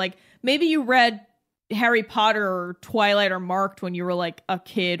readers. You know, like maybe you read Harry Potter or Twilight or Marked when you were like a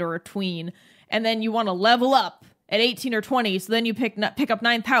kid or a tween, and then you want to level up at 18 or 20. So then you pick up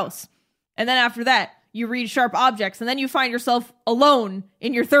ninth house. And then after that, you read Sharp Objects. And then you find yourself alone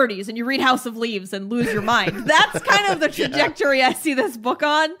in your 30s and you read House of Leaves and lose your mind. That's kind of the trajectory I see this book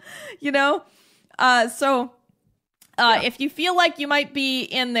on, you know? If you feel like you might be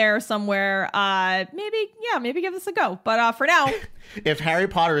in there somewhere, maybe give this a go. But for now... If Harry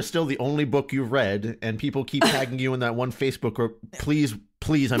Potter is still the only book you've read and people keep tagging you in that one Facebook group, please,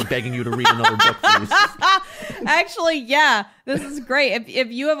 I'm begging you to read another book, please. Actually, yeah, this is great.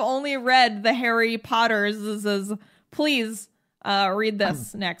 If you have only read the Harry Potters, please read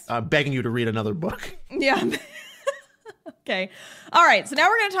this next. I'm begging you to read another book. Yeah. Okay. All right. So now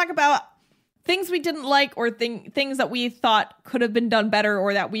we're going to talk about things we didn't like or things that we thought could have been done better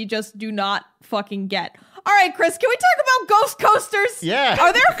or that we just do not fucking get. All right, Chris, can we talk about ghost coasters? Yeah.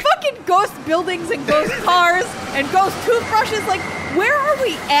 Are there fucking ghost buildings and ghost cars and ghost toothbrushes? Like, where are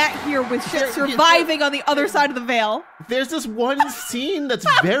we at here with shit surviving on the other side of the veil? There's this one scene that's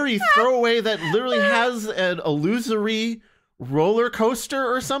very throwaway that literally has an illusory roller coaster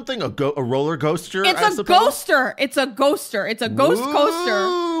or something. A roller coaster, It's a ghoster. It's a ghoster. It's a ghost coaster.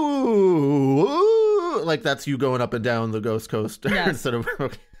 Ooh. Like, that's you going up and down the ghost coaster instead of...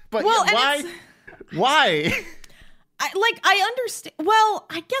 But well, yeah, why? I understand. Well,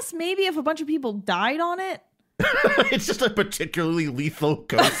 I guess maybe if a bunch of people died on it. It's just a particularly lethal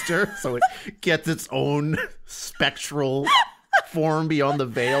coaster, so it gets its own spectral form beyond the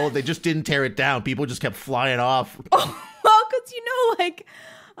veil. They just didn't tear it down. People just kept flying off. Oh, well,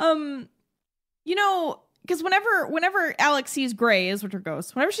 because whenever Alex sees Greys, which are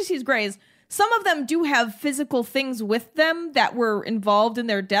ghosts, whenever she sees Greys, some of them do have physical things with them that were involved in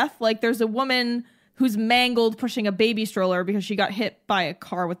their death. Like there's a woman who's mangled pushing a baby stroller because she got hit by a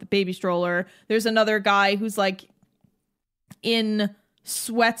car with the baby stroller. There's another guy who's like in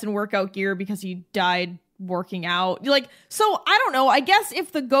sweats and workout gear because he died working out. Like, so I don't know. I guess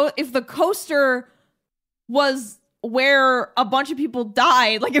if the coaster was where a bunch of people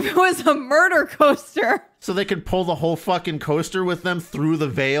died, like if it was a murder coaster, so they could pull the whole fucking coaster with them through the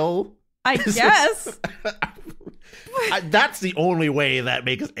veil. I guess. That's the only way that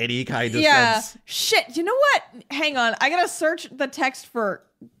makes any kind of sense. Shit. You know what? Hang on. I gotta search the text for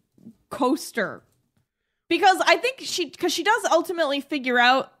coaster. Because I think she does ultimately figure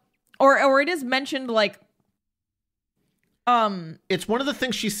out, or it is mentioned like, it's one of the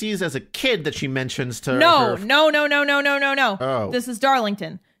things she sees as a kid that she mentions to No. her. No. Oh. This is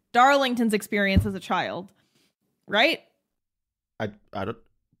Darlington. Darlington's experience as a child. Right? I don't...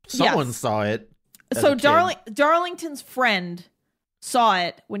 Someone saw it. So Darlington's friend saw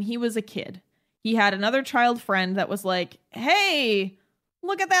it when he was a kid. He had another child friend that was like, hey,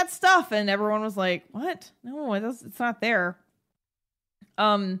 look at that stuff. And everyone was like, what? No, it's not there.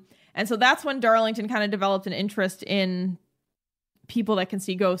 And so that's when Darlington kind of developed an interest in people that can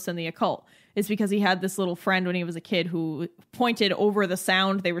see ghosts and the occult. It's because he had this little friend when he was a kid who pointed over the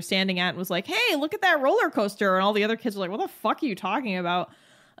sound they were standing at and was like, hey, look at that roller coaster. And all the other kids were like, what the fuck are you talking about?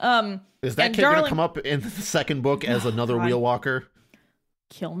 Is that kid going to come up in the second book as another wheel walker?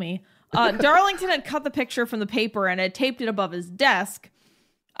 Kill me. Darlington had cut the picture from the paper and had taped it above his desk.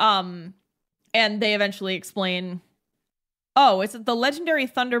 And they eventually explain, it's the legendary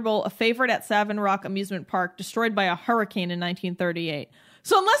Thunderbolt, a favorite at Savin Rock Amusement Park, destroyed by a hurricane in 1938.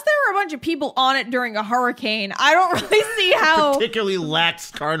 So unless there were a bunch of people on it during a hurricane, I don't really see how... Particularly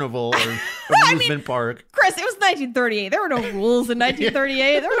lax carnival or amusement park. Chris, it was 1938. There were no rules in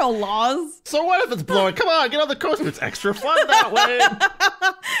 1938. There were no laws. So what if it's blowing? Come on, get on the coaster. It's extra fun that way.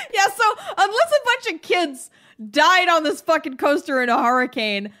 Yeah, so unless a bunch of kids died on this fucking coaster in a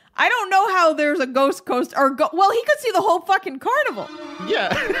hurricane, I don't know how there's a ghost coaster. Well, he could see the whole fucking carnival.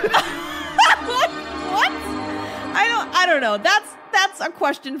 Yeah. What? I don't know. That's a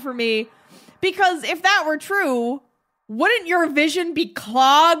question for me, because if that were true, wouldn't your vision be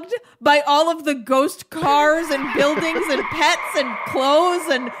clogged by all of the ghost cars and buildings and pets and clothes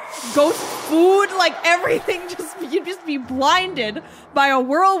and ghost food? Like everything, you'd just be blinded by a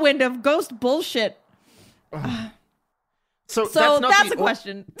whirlwind of ghost bullshit. So that's a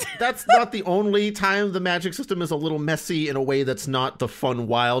question. That's not the only time the magic system is a little messy in a way that's not the fun,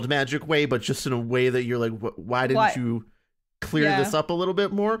 wild magic way, but just in a way that you're like, why didn't you clear this up a little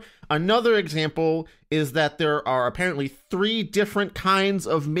bit more? Another example is that there are apparently 3 different kinds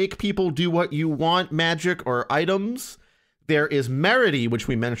of make people do what you want magic or items. There is Merity, which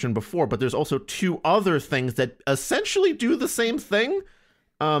we mentioned before, but there's also 2 other things that essentially do the same thing.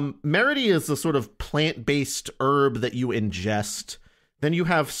 Merity is a sort of plant-based herb that you ingest. Then you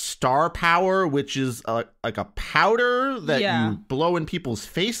have Star Power, which is like a powder that you blow in people's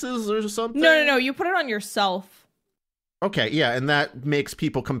faces or something. No. You put it on yourself. Okay, yeah, and that makes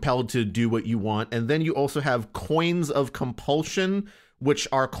people compelled to do what you want. And then you also have coins of compulsion, which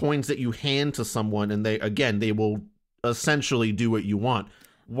are coins that you hand to someone, and they will essentially do what you want.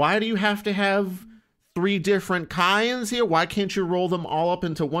 Why do you have to have 3 different kinds here? Why can't you roll them all up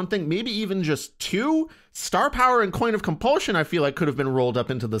into one thing? Maybe even just 2? Star power and coin of compulsion, I feel like, could have been rolled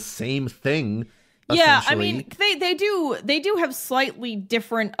up into the same thing. Yeah, I mean, they do have slightly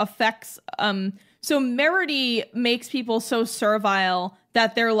different effects. So Merity makes people so servile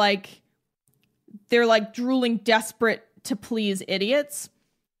that they're like drooling, desperate to please idiots.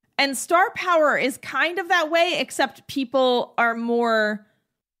 And star power is kind of that way, except people are more,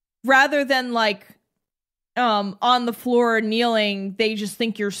 rather than like on the floor kneeling, they just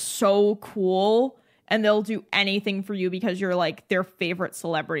think you're so cool and they'll do anything for you because you're like their favorite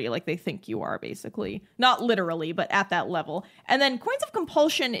celebrity, like they think you are, basically. Not literally, but at that level. And then coins of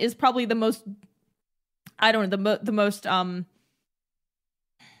compulsion is probably the most, I don't know, the most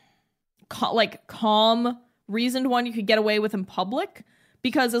calm, reasoned one you could get away with in public,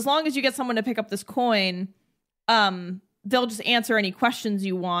 because as long as you get someone to pick up this coin, they'll just answer any questions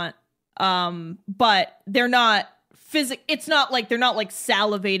you want. But they're not it's not like they're not like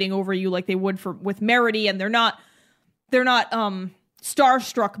salivating over you like they would with Merity, and they're not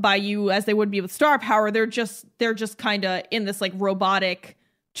starstruck by you as they would be with star power. They're just kind of in this like robotic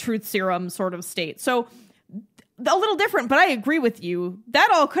truth serum sort of state. So a little different, but I agree with you. That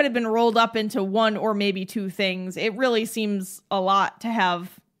all could have been rolled up into 1 or maybe 2 things. It really seems a lot to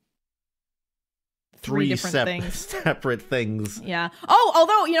have 3 different separate things. Yeah. Oh,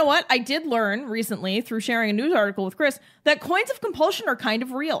 although, you know what? I did learn recently through sharing a news article with Chris that coins of compulsion are kind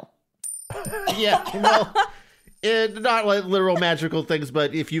of real. Yeah, well, not like literal magical things,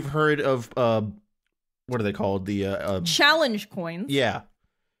 but if you've heard of, what are they called? The challenge coins. Yeah.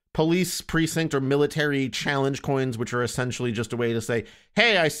 Police precinct or military challenge coins, which are essentially just a way to say,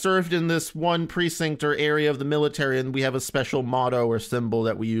 hey, I served in this one precinct or area of the military, and we have a special motto or symbol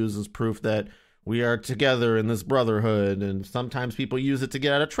that we use as proof that we are together in this brotherhood. And sometimes people use it to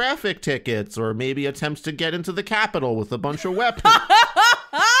get out of traffic tickets, or maybe attempts to get into the Capitol with a bunch of weapons.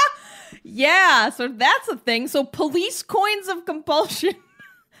 Yeah, so that's a thing. So police coins of compulsion.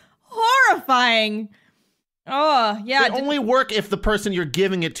 Horrifying. Oh, yeah. They only work if the person you're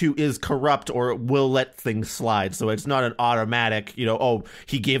giving it to is corrupt or will let things slide. So it's not an automatic, oh,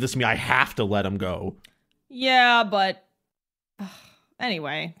 he gave this to me, I have to let him go. Yeah, but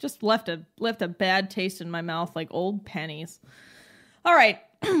anyway, just left a bad taste in my mouth like old pennies. All right.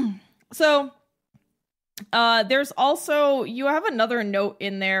 So there's also, you have another note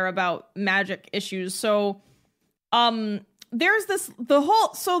in there about magic issues. So there's the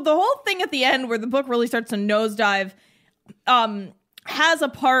whole thing at the end where the book really starts to nosedive has a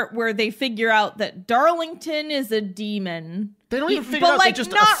part where they figure out that Darlington is a demon. They don't even figure out, they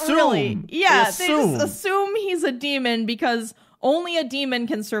just assume. Really. Yeah, they just assume he's a demon because only a demon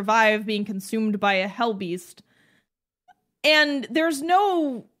can survive being consumed by a hell beast. And there's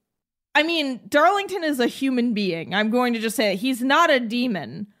no, I mean, Darlington is a human being. I'm going to just say it. He's not a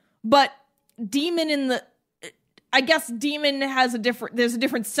demon, but demon I guess demon has there's a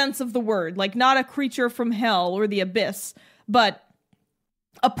different sense of the word, like not a creature from hell or the abyss, but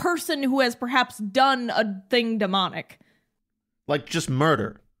a person who has perhaps done a thing demonic. Like just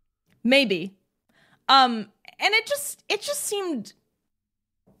murder. Maybe. And it just seemed,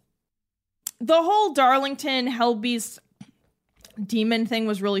 the whole Darlington Hellbeast demon thing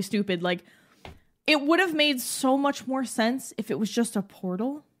was really stupid. Like, it would have made so much more sense if it was just a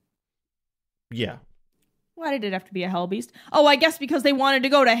portal. Yeah. Why did it have to be a Hellbeast? Oh, I guess because they wanted to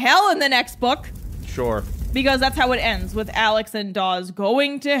go to hell in the next book. Sure. Because that's how it ends, with Alex and Dawes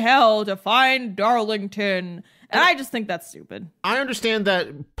going to hell to find Darlington. And I just think that's stupid. I understand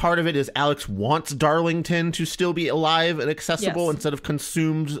that part of it is Alex wants Darlington to still be alive and accessible instead of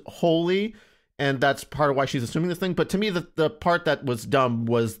consumed wholly. And that's part of why she's assuming this thing. But to me, the part that was dumb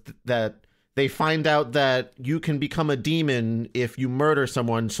was that they find out that you can become a demon if you murder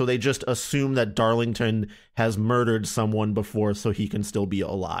someone. So they just assume that Darlington has murdered someone before so he can still be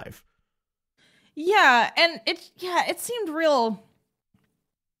alive. Yeah. And it seemed real,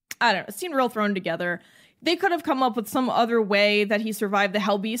 I don't know, it seemed real thrown together. They could have come up with some other way that he survived the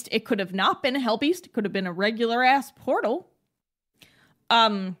Hellbeast. It could have not been a Hellbeast. It could have been a regular ass portal.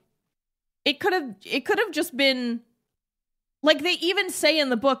 It could have just been, like, they even say in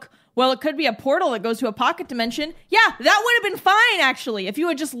the book, well, it could be a portal that goes to a pocket dimension. Yeah, that would have been fine, actually. If you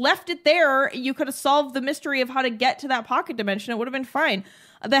had just left it there, you could have solved the mystery of how to get to that pocket dimension. It would have been fine.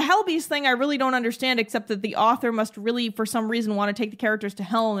 The Hellbeast thing, I really don't understand, except that the author must really, for some reason, want to take the characters to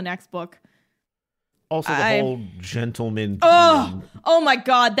hell in the next book. Also, the whole gentleman. Oh my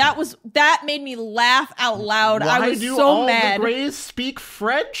god, that made me laugh out loud. I was so all mad. The Greys speak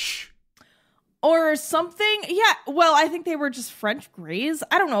French? Or something. Yeah, well, I think they were just French Greys.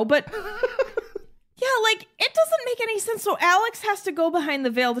 I don't know, but yeah, like, it doesn't make any sense. So Alex has to go behind the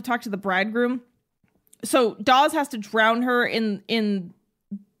veil to talk to the bridegroom. So Dawes has to drown her in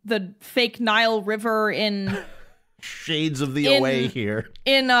the fake Nile River in shades of the away here.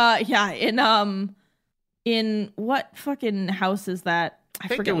 In what fucking house is that? I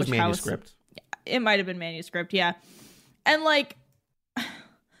think forget it was which manuscript. House. It might have been manuscript, yeah. And like,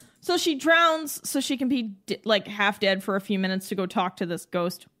 so she drowns so she can be like half dead for a few minutes to go talk to this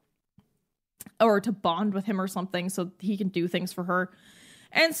ghost or to bond with him or something so he can do things for her.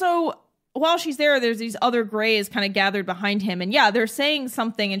 And so while she's there's these other Greys kind of gathered behind him. And yeah, they're saying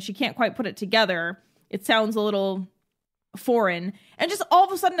something and she can't quite put it together. It sounds a little foreign. And just all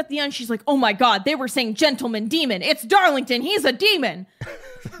of a sudden at the end, she's like, oh my god, they were saying gentleman demon. It's Darlington. He's a demon.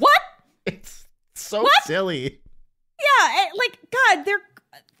 What? It's so silly. Yeah, like, god,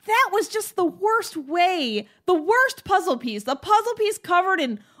 that was just the worst way. The worst puzzle piece. The puzzle piece covered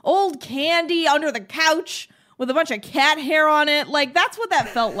in old candy under the couch with a bunch of cat hair on it. Like, that's what that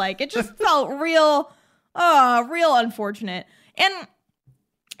felt like. It just felt real unfortunate. And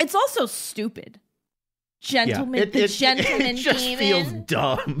it's also stupid. Gentleman, yeah, gentleman it just demon. feels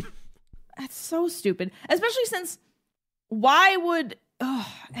dumb. That's so stupid. Especially since why would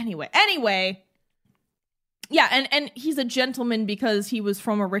anyway. Yeah, and he's a gentleman because he was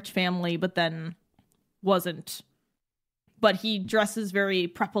from a rich family, but then wasn't. But he dresses very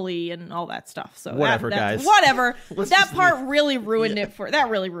preppily and all that stuff. So whatever, guys. Whatever. That part really ruined it for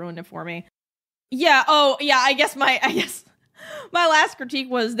me. Yeah. Oh, yeah. I guess my last critique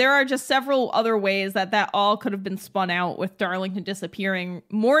was there are just several other ways that all could have been spun out with Darlington disappearing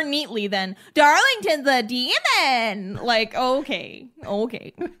more neatly than Darlington's a demon. Like, okay.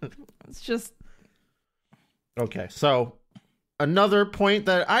 It's just. Okay, so another point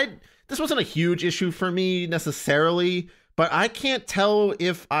this wasn't a huge issue for me necessarily, but I can't tell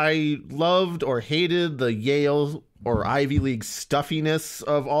if I loved or hated the Yale or Ivy League stuffiness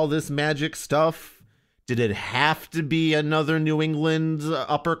of all this magic stuff. Did it have to be another New England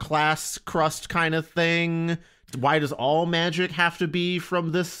upper class crust kind of thing? Why does all magic have to be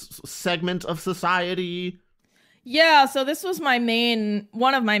from this segment of society? Yeah, so this was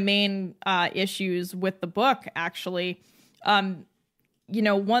one of my main issues with the book, actually.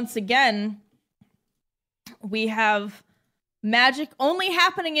 Once again, we have magic only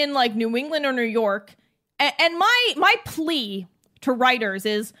happening in like New England or New York. And my plea to writers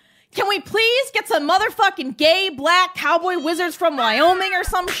is, can we please get some motherfucking gay black cowboy wizards from Wyoming or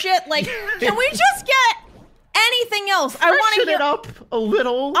some shit? Like, can we just get anything else? I want to hear it up a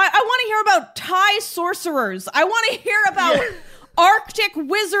little. I want to hear about Thai sorcerers. I want to hear about Arctic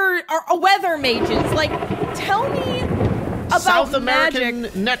wizard or weather mages. Like, tell me about South American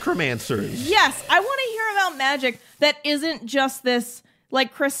magic. Necromancers. Yes, I want to hear about magic that isn't just this,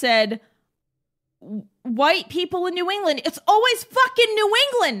 like Chris said, white people in New England. It's always fucking New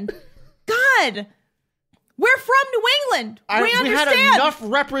England. God, we're from New England. We understand. We had enough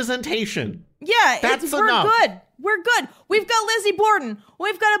representation. Yeah, that's we're enough. Good. We're good. We've got Lizzie Borden.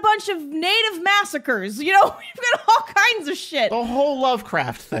 We've got a bunch of native massacres. We've got all kinds of shit. The whole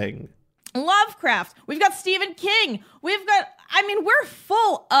Lovecraft thing. Lovecraft. We've got Stephen King. We're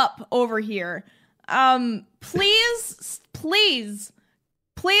full up over here. Please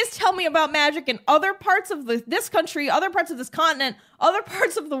tell me about magic in other parts of this country, other parts of this continent, other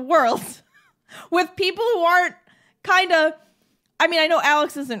parts of the world with people who aren't I know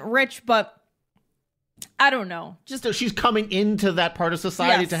Alex isn't rich, but I don't know. Just she's coming into that part of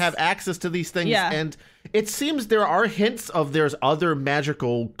society to have access to these things. Yeah. And it seems there are hints of there's other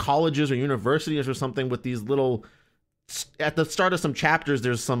magical colleges or universities or something with these little, at the start of some chapters,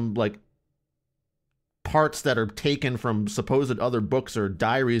 there's some like parts that are taken from supposed other books or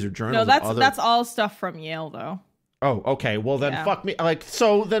diaries or journals. No, that's all stuff from Yale though. Oh, okay. Well then fuck me. Like,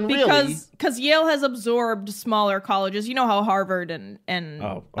 so then because Yale has absorbed smaller colleges. You know how Harvard and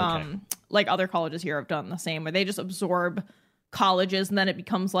like other colleges here have done the same, where they just absorb colleges and then it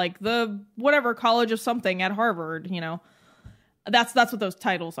becomes like the whatever college of something at Harvard, That's what those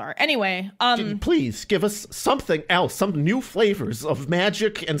titles are. Anyway, please give us something else, some new flavors of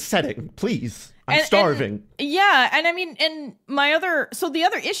magic and setting, please. I'm starving. And the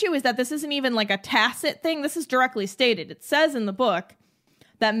other issue is that this isn't even like a tacit thing. This is directly stated. It says in the book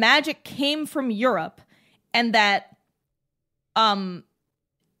that magic came from Europe and that, and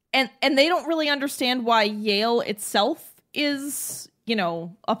they don't really understand why Yale itself is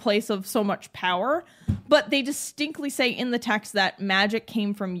a place of so much power. But they distinctly say in the text that magic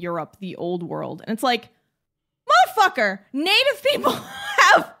came from Europe, the old world. And it's like, motherfucker, native people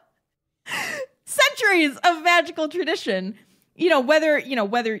have centuries of magical tradition.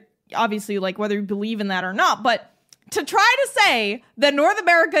 Whether obviously, like, whether you believe in that or not, but to try to say that North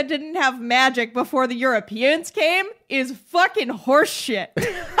America didn't have magic before the Europeans came is fucking horseshit.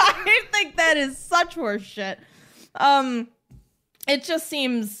 I think that is such horseshit. It just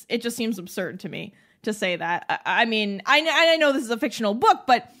seems absurd to me to say that. I mean, I know this is a fictional book,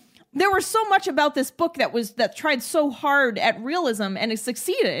 but there was so much about this book that tried so hard at realism, and it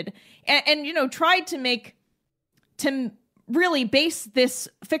succeeded, and tried to really base this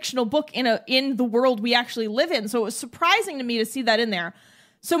fictional book in the world we actually live in. So it was surprising to me to see that in there.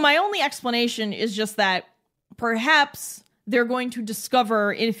 So my only explanation is just that perhaps they're going to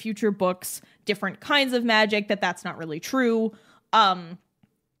discover in future books different kinds of magic, that's not really true.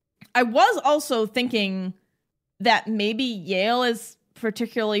 I was also thinking that maybe Yale is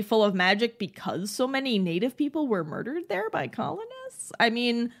particularly full of magic because so many native people were murdered there by colonists. I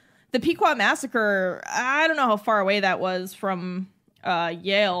mean, the Pequot Massacre, I don't know how far away that was from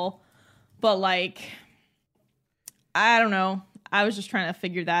Yale, but like, I don't know. I was just trying to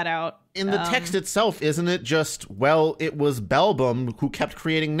figure that out. In the text itself, isn't it just, well, it was Belbum who kept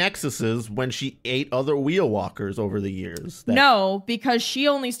creating nexuses when she ate other wheel walkers over the years? No, because she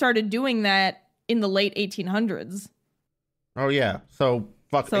only started doing that in the late 1800s. Oh, yeah. So,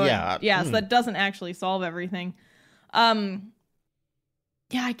 yeah. Yeah, so that doesn't actually solve everything.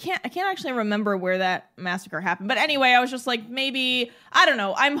 Yeah, I can't actually remember where that massacre happened. But anyway, I was just like, maybe, I don't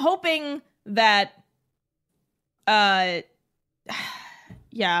know. I'm hoping that,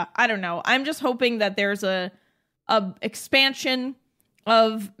 yeah, I don't know. I'm just hoping that there's a expansion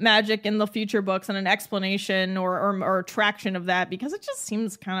of magic in the future books and an explanation or traction of that, because it just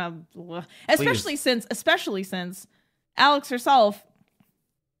seems kind of, especially since Alex herself,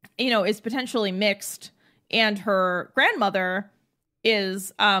 is potentially mixed, and her grandmother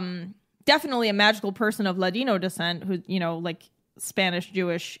is definitely a magical person of Ladino descent who, like Spanish,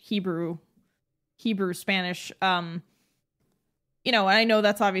 Jewish, Hebrew, Spanish, and I know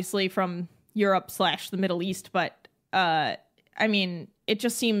that's obviously from Europe / the Middle East, but I mean, it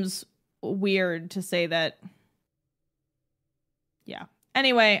just seems weird to say that. Yeah.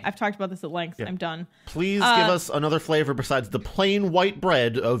 Anyway, I've talked about this at length. Yeah. I'm done. Please give us another flavor besides the plain white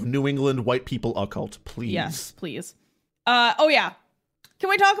bread of New England white people occult, please. Yes, please. Oh yeah. Can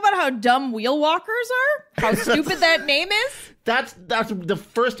we talk about how dumb wheel walkers are? How stupid that name is? That's the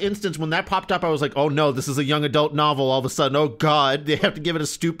first instance when that popped up. I was like, oh no, this is a young adult novel. All of a sudden, oh god, they have to give it a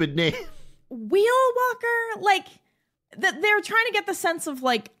stupid name. Wheel walker? Like, they're trying to get the sense of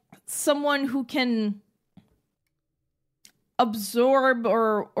like someone who can absorb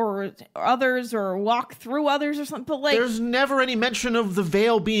or others or walk through others or something. But like, there's never any mention of the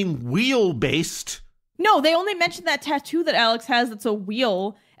veil being wheel based. No, they only mentioned that tattoo that Alex has that's a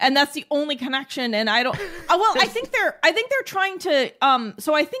wheel, and that's the only connection. And I don't. Well, I think they're trying to.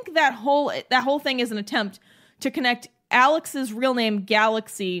 So I think that whole thing is an attempt to connect Alex's real name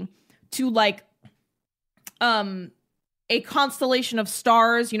Galaxy to like a constellation of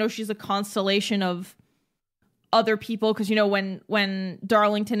stars. She's a constellation of other people, because when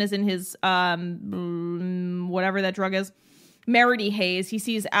Darlington is in his whatever that drug is, Merity haze, he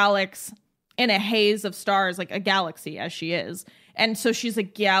sees Alex in a haze of stars, like a galaxy, as she is. And so she's a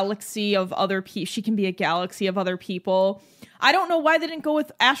galaxy of other people. She can be a galaxy of other people. I don't know why they didn't go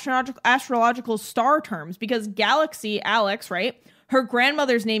with astrological star terms, because galaxy, Alex, right? Her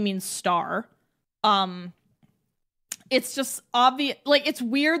grandmother's name means star. It's just obvious. Like, it's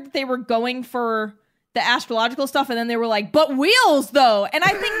weird that they were going for the astrological stuff, and then they were like, but wheels, though. And I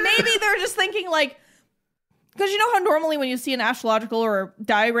think maybe they're just thinking, like, because you know how normally when you see an astrological or a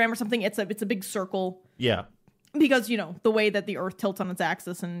diagram or something, it's a big circle. Yeah. Because, the way that the Earth tilts on its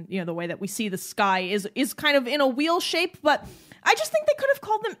axis, and, the way that we see the sky is kind of in a wheel shape. But I just think they could have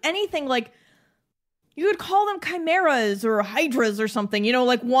called them anything. Like, you could call them chimeras or hydras or something,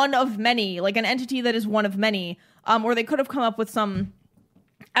 like one of many, like an entity that is one of many. Or they could have come up with some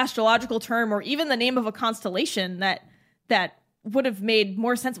astrological term, or even the name of a constellation that would have made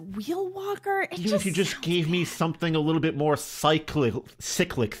more sense. Wheel walker? Even if you just gave me something a little bit more cyclic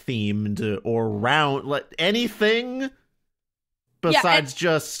themed, or round, like anything besides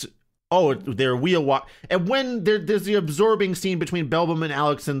just, oh, they're wheel walk. And when there's the absorbing scene between Belbum and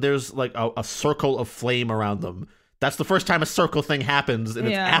Alex, and there's like a circle of flame around them. That's the first time a circle thing happens, and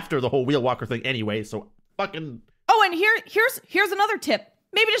it's after the whole wheel walker thing anyway. So fucking. Oh, and here's another tip.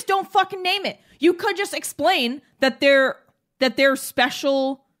 Maybe just don't fucking name it. You could just explain that they're that they're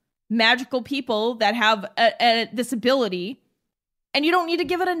special magical people that have this ability, and you don't need to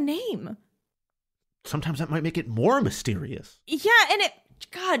give it a name. Sometimes that might make it more mysterious. Yeah, and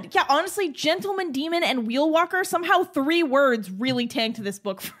honestly, Gentleman Demon and Wheelwalker, somehow 3 words really tanked this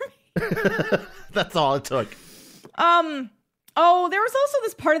book for me. That's all it took. Oh, there was also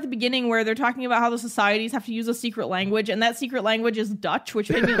this part at the beginning where they're talking about how the societies have to use a secret language, and that secret language is Dutch, which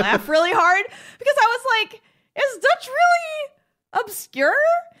made me laugh really hard, because I was like, is Dutch really obscure?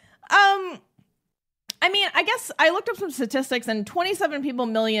 I mean, I guess I looked up some statistics, and 27 people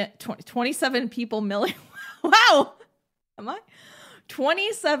million, wow,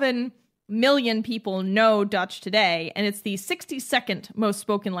 27 million people know Dutch today, and it's the 62nd most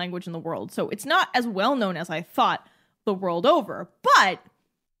spoken language in the world, so it's not as well known as I thought the world over. But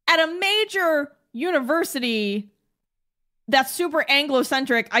at a major university that's super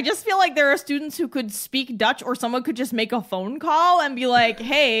Anglo-centric, I just feel like there are students who could speak Dutch, or someone could just make a phone call and be like,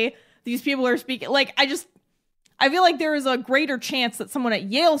 hey, these people are speaking. Like, I feel like there is a greater chance that someone at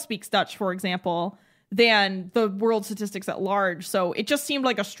Yale speaks Dutch, for example, than the world statistics at large. So it just seemed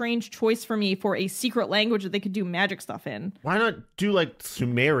like a strange choice for me for a secret language that they could do magic stuff in. Why not do like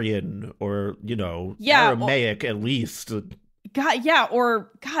Sumerian or, Aramaic at least? God,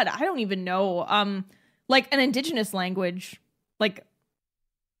 I don't even know. Like an indigenous language. Like,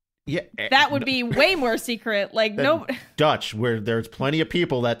 yeah, that would be way more secret. Like, no Dutch, where there's plenty of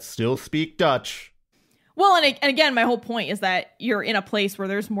people that still speak Dutch. Well, and again, my whole point is that you're in a place where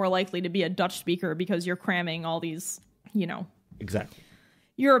there's more likely to be a Dutch speaker because you're cramming all these, exactly,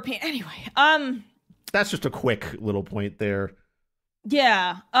 European. Anyway, that's just a quick little point there.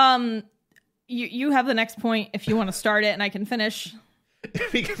 Yeah. You have the next point if you want to start it, and I can finish.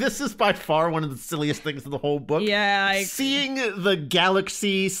 This is by far one of the silliest things in the whole book. Yeah. Seeing the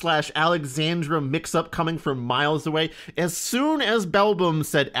Galaxy/Alexandra mix-up coming from miles away. As soon as Belbum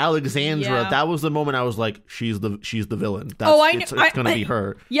said Alexandra, that was the moment I was like, she's the villain. It's going to be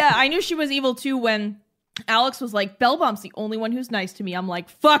her. Yeah, I knew she was evil too when Alex was like, Belbum's the only one who's nice to me. I'm like,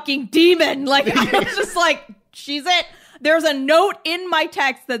 fucking demon. Like, I was just like, she's it. There's a note in my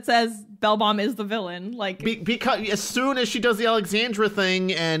text that says Belbum is the villain. Like, because as soon as she does the Alexandra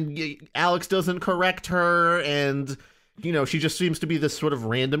thing and Alex doesn't correct her, and she just seems to be this sort of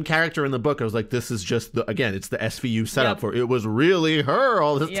random character in the book, I was like, this is just it's the SVU setup for it was really her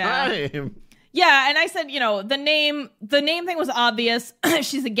all this time. Yeah, and I said, the name thing was obvious.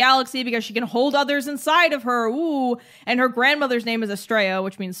 She's a galaxy because she can hold others inside of her. Ooh, and her grandmother's name is Estrella,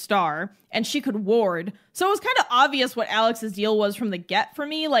 which means star, and she could ward. So it was kind of obvious what Alex's deal was from the get for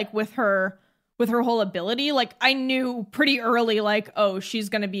me, like with her whole ability. Like, I knew pretty early, like, oh, she's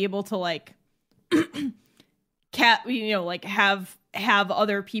gonna be able to like have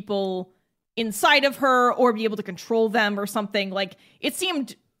other people inside of her or be able to control them or something. Like, it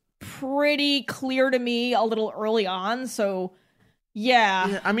seemed pretty clear to me a little early on, so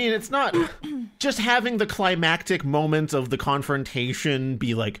yeah. I mean, it's not just having the climactic moment of the confrontation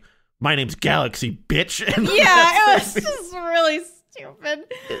be like, my name's Galaxy, bitch. And it was just really stupid.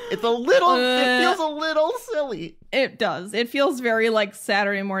 It feels a little silly. It does. It feels very like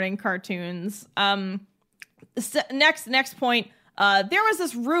Saturday morning cartoons. Next point. There was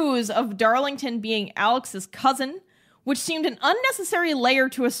this ruse of Darlington being Alex's cousin, which seemed an unnecessary layer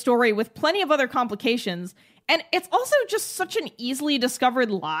to a story with plenty of other complications. And it's also just such an easily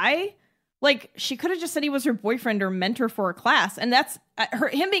discovered lie. Like, she could have just said he was her boyfriend or mentor for a class. And that's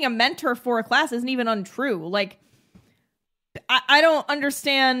him being a mentor for a class isn't even untrue. Like, I don't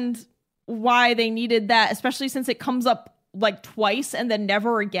understand why they needed that, especially since it comes up like twice and then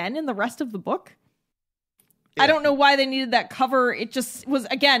never again in the rest of the book. Yeah. I don't know why they needed that cover. It just was,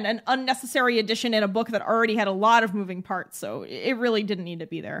 again, an unnecessary addition in a book that already had a lot of moving parts. So it really didn't need to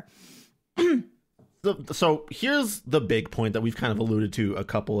be there. So here's the big point that we've kind of alluded to a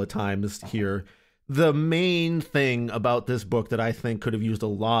couple of times here. The main thing about this book that I think could have used a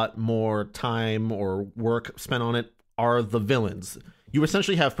lot more time or work spent on it are the villains. You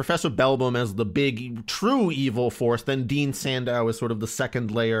essentially have Professor Belbum as the big, true evil force. Then Dean Sandow is sort of the second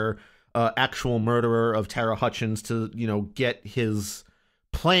layer actual murderer of Tara Hutchins to, get his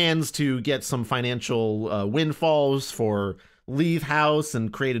plans to get some financial windfalls for Leigh House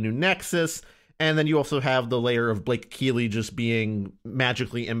and create a new nexus. And then you also have the layer of Blake Keeley just being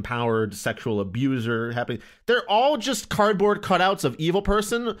magically empowered sexual abuser happening. They're all just cardboard cutouts of evil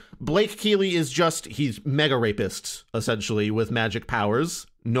person. Blake Keeley is he's mega rapist, essentially, with magic powers.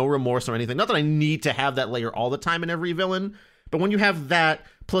 No remorse or anything. Not that I need to have that layer all the time in every villain. But when you have that,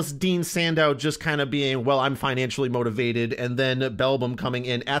 plus Dean Sandow just kind of being, well, I'm financially motivated, and then Belbum coming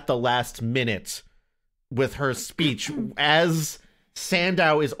in at the last minute with her speech as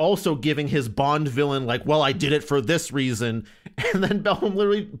Sandow is also giving his Bond villain, like, well, I did it for this reason. And then Bellum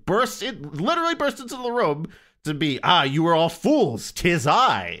literally bursts into the room to be, you were all fools, 'tis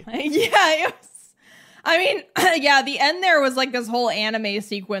I. Yeah, it was, I mean, yeah, the end there was like this whole anime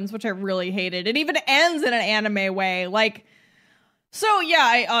sequence, which I really hated. It even ends in an anime way. Like, so yeah,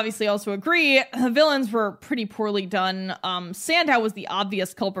 I obviously also agree. The villains were pretty poorly done. Sandow was the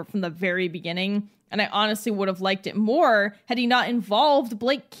obvious culprit from the very beginning, and I honestly would have liked it more had he not involved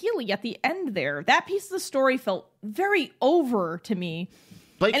Blake Keeley at the end there. That piece of the story felt very over to me.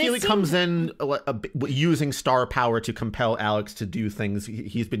 Blake Keeley comes in using star power to compel Alex to do things.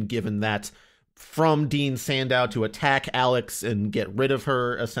 He's been given that from Dean Sandow to attack Alex and get rid of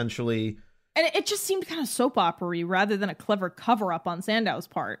her, essentially. And it just seemed kind of soap opera-y rather than a clever cover-up on Sandow's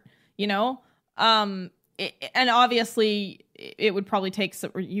part, you know? And obviously, it would probably take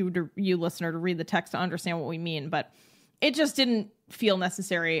you listener to read the text to understand what we mean, but it just didn't feel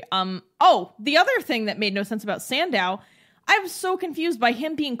necessary. The other thing that made no sense about Sandow, I was so confused by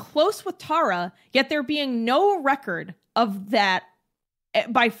him being close with Tara, yet there being no record of that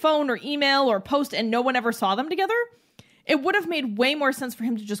by phone or email or post, and no one ever saw them together. It would have made way more sense for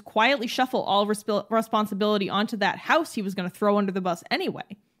him to just quietly shuffle all responsibility onto that house he was going to throw under the bus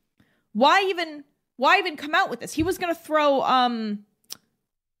anyway. Why even come out with this? He was going to throw,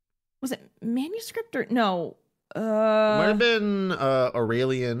 was it manuscript or no? Might have been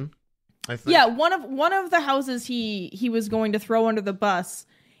Aurelian, I think. Yeah, one of the houses he was going to throw under the bus.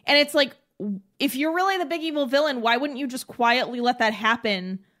 And it's like, if you're really the big evil villain, why wouldn't you just quietly let that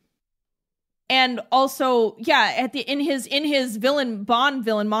happen? And also, yeah, in his Bond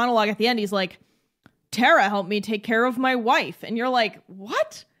villain monologue at the end, he's like, Tara helped me take care of my wife. And you're like,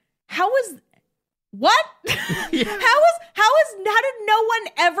 what? How did no one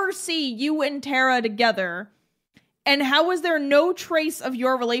ever see you and Tara together? And how was there no trace of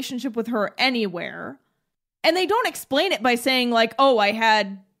your relationship with her anywhere? And they don't explain it by saying like, oh, I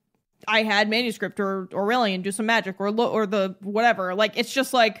had manuscript or Aurelian do some magic or the whatever. Like, it's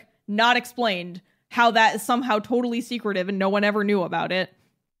just like not explained how that is somehow totally secretive and no one ever knew about it.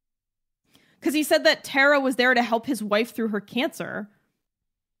 Because he said that Tara was there to help his wife through her cancer.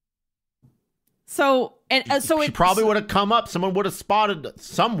 So she probably would have come up. Someone would have spotted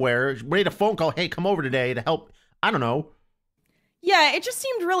somewhere, made a phone call. Hey, come over today to help. I don't know. Yeah, it just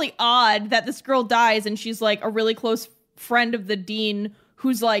seemed really odd that this girl dies and she's like a really close friend of the dean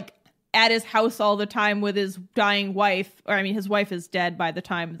who's like at his house all the time with his dying wife. Or I mean, his wife is dead by the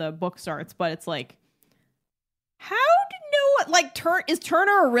time the book starts, but it's like, how did is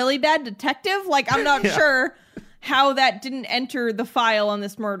Turner a really bad detective? Like, I'm not sure how that didn't enter the file on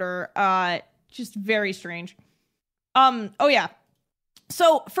this murder. Just very strange. Oh yeah.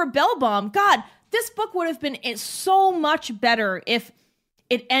 So for Bellbomb, God, this book would have been so much better if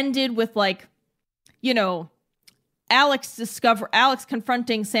it ended with like, you know, Alex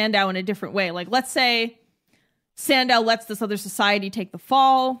confronting Sandow in a different way. Like, let's say Sandow lets this other society take the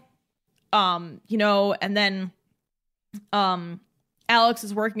fall, you know, and then Alex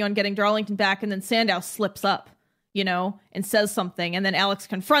is working on getting Darlington back, and then Sandow slips up, you know, and says something, and then Alex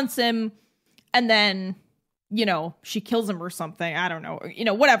confronts him, and then, you know, she kills him or something. I don't know, you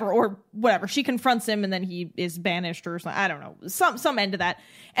know, whatever. She confronts him, and then he is banished or something. I don't know, some end to that.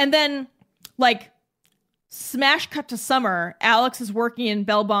 And then, like, smash cut to Summer. Alex is working in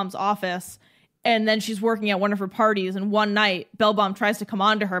Bellbomb's office, and then she's working at one of her parties, and one night Bellbomb tries to come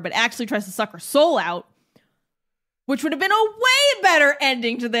on to her, but actually tries to suck her soul out, which would have been a way better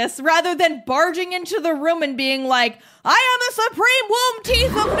ending to this, rather than barging into the room and being like, I am the Supreme Womb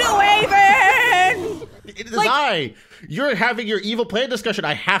Teeth of New Haven! It is like, you're having your evil plan discussion.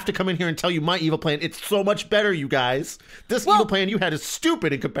 I have to come in here and tell you my evil plan. It's so much better, you guys. This evil plan you had is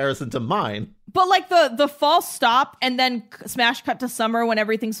stupid in comparison to mine. But like the false stop and then smash cut to Summer when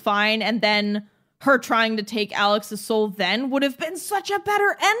everything's fine, and then her trying to take Alex's soul then would have been such a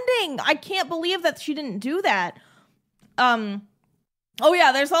better ending. I can't believe that she didn't do that. Oh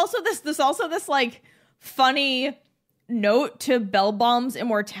yeah, there's also this like funny note to Bellbomb's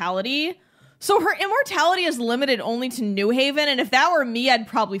immortality. So her immortality is limited only to New Haven, and if that were me, I'd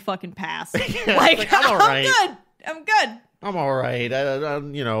probably fucking pass. Like, I'm all right. I'm good. I'm all right.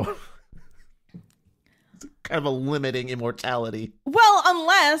 You know, it's kind of a limiting immortality. Well,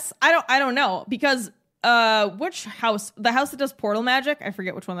 unless I don't know, because which house? The house that does portal magic? I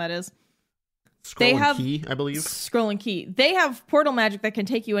forget which one that is. Key, I believe. Scroll and Key. They have portal magic that can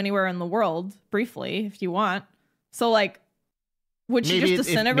take you anywhere in the world briefly if you want. So like, would she just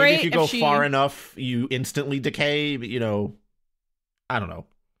disintegrate? Maybe if you go far enough, you instantly decay. You know, I don't know.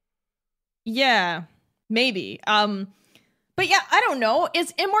 Yeah. maybe. But yeah, I don't know.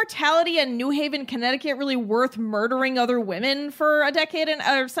 Is immortality in New Haven, Connecticut really worth murdering other women for a decade and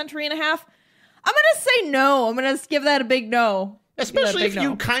a century and a half? I'm going to say no. I'm going to give that a big no. Especially if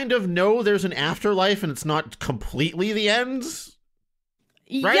you kind of know there's an afterlife and it's not completely the end.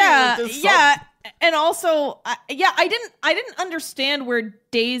 Right? Yeah. And also, I didn't understand where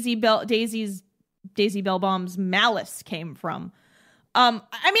Daisy Bellbaum's malice came from. I mean,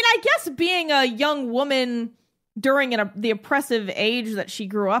 I guess being a young woman during the oppressive age that she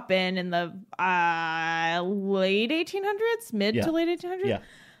grew up in the late 1800s, to late 1800s. Yeah.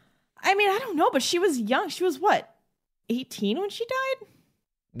 I mean, I don't know, but she was young. She was what, 18 when she died?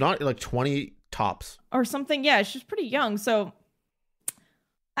 Not like 20 tops or something. Yeah, she was pretty young. So,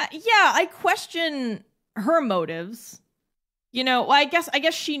 I question her motives. You know, well, I guess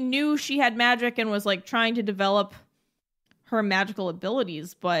she knew she had magic and was like trying to develop her magical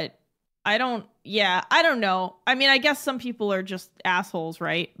abilities, but I don't know. I mean, I guess some people are just assholes,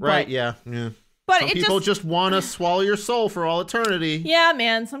 right? Right, yeah. But some people just want to swallow your soul for all eternity. Yeah,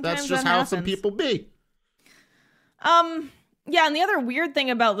 man. Sometimes that's just how some people be. Yeah, and the other weird thing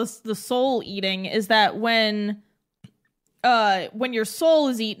about the soul eating is that when your soul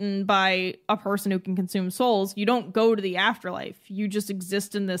is eaten by a person who can consume souls, you don't go to the afterlife. You just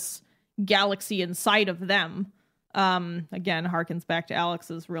exist in this galaxy inside of them. Again, harkens back to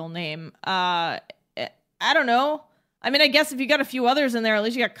Alex's real name. I don't know. I mean, I guess if you got a few others in there, at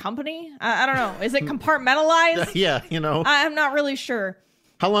least you got company. I don't know. Is it compartmentalized? Yeah, you know. I'm not really sure.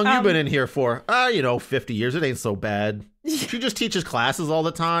 How long you been in here for? 50 years. It ain't so bad. She just teaches classes all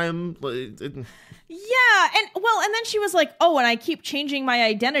the time. Yeah, and then she was like, oh, and I keep changing my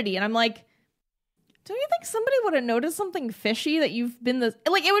identity. And I'm like, don't you think somebody would have noticed something fishy that you've been this...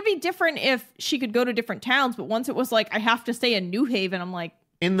 Like, it would be different if she could go to different towns, but once it was like, I have to stay in New Haven, I'm like...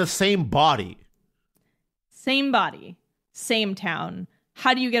 In the same body. Same body. Same town.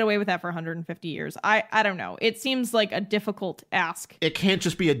 How do you get away with that for 150 years? I don't know. It seems like a difficult ask. It can't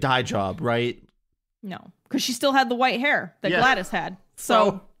just be a dye job, right? No. Because she still had the white hair that Gladys had.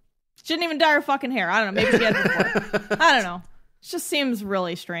 So she didn't even dye her fucking hair. I don't know. Maybe she had it before. I don't know. It just seems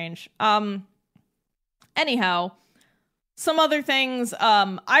really strange. Anyhow, some other things.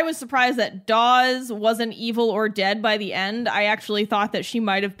 I was surprised that Dawes wasn't evil or dead by the end. I actually thought that she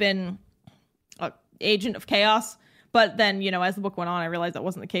might have been an agent of chaos. But then, as the book went on, I realized that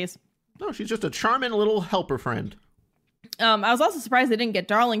wasn't the case. No, she's just a charming little helper friend. I was also surprised they didn't get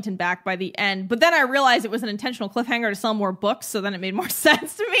Darlington back by the end. But then I realized it was an intentional cliffhanger to sell more books, so then it made more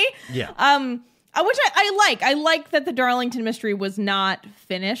sense to me. Yeah. Which I like. I like that the Darlington mystery was not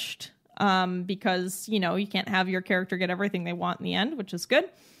finished. Because, you can't have your character get everything they want in the end, which is good.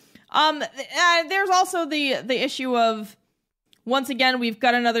 There's also the issue of, once again, we've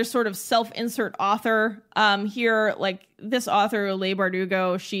got another sort of self-insert author here. Like, this author, Leigh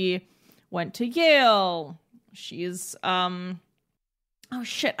Bardugo, she went to Yale. She's, oh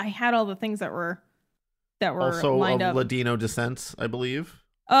shit, I had all the things that were also lined of up. Ladino descent, I believe.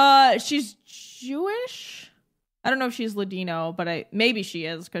 She's Jewish. I don't know if she's Ladino, but maybe she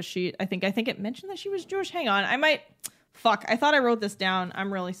is, because I think it mentioned that she was Jewish. Hang on, I thought I wrote this down.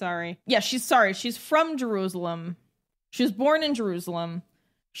 I'm really sorry. Yeah, she's from Jerusalem. She was born in Jerusalem.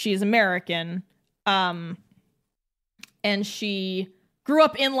 She's American. And she grew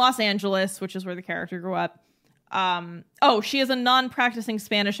up in Los Angeles, which is where the character grew up. She is a non-practicing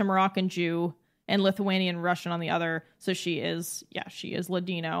Spanish and Moroccan Jew, and Lithuanian Russian on the other. So she is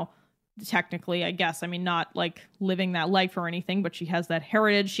Ladino. Technically, I guess. I mean, not like living that life or anything, but she has that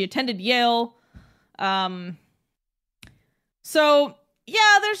heritage. She attended Yale. So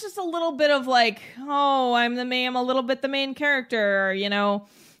yeah, there's just a little bit of like, oh, I'm a little bit the main character,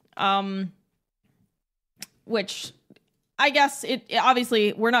 which I guess it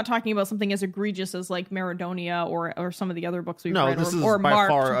obviously we're not talking about something as egregious as like Maradonia or some of the other books we've read this is or by marked,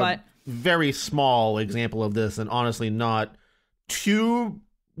 far but a very small example of this, and honestly not too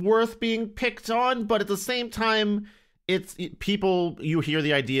worth being picked on, but at the same time, people, you hear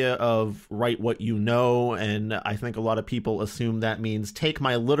the idea of write what you know, and I think a lot of people assume that means take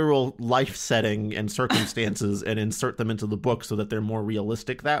my literal life setting and circumstances and insert them into the book so that they're more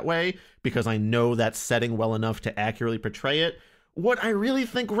realistic that way, because I know that setting well enough to accurately portray it. What I really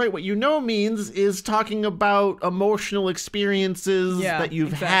think write what you know means is talking about emotional experiences that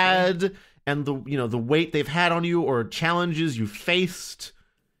you've had, and the weight they've had on you, or challenges you faced.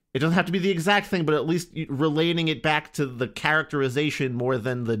 It doesn't have to be the exact thing, but at least relating it back to the characterization more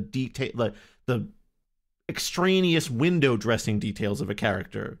than the detail, the extraneous window dressing details of a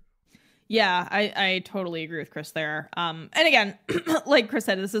character. Yeah, I totally agree with Chris there. And again, like Chris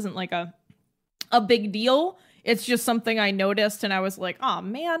said, this isn't like a a big deal. It's just something I noticed and I was like, oh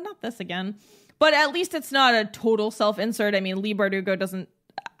man, not this again. But at least it's not a total self-insert. I mean, Leigh Bardugo doesn't,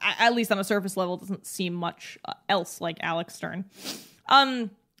 at least on a surface level, doesn't seem much else like Alex Stern.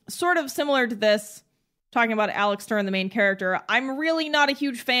 Sort of similar to this, talking about Alex Stern, the main character, I'm really not a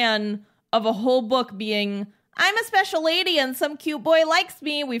huge fan of a whole book being, I'm a special lady and some cute boy likes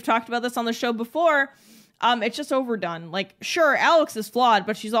me. We've talked about this on the show before. It's just overdone. Like, sure, Alex is flawed,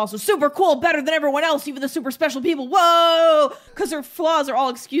 but she's also super cool, better than everyone else, even the super special people. Whoa! Because her flaws are all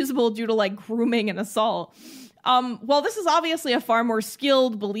excusable due to, like, grooming and assault. While this is obviously a far more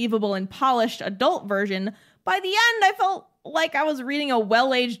skilled, believable, and polished adult version, by the end, I felt like I was reading a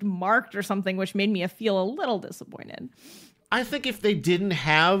well-aged Marked or something, which made me feel a little disappointed. I think if they didn't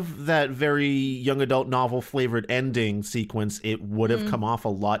have that very young adult novel flavored ending sequence, it would have come off a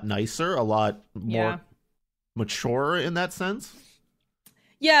lot nicer, a lot more mature in that sense.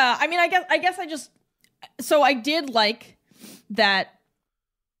 Yeah, I mean, I did like that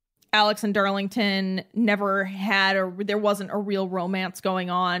Alex and Darlington never had there wasn't a real romance going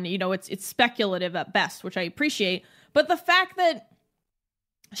on. You know, it's speculative at best, which I appreciate. But the fact that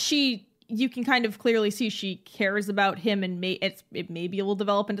you can kind of clearly see she cares about him and maybe will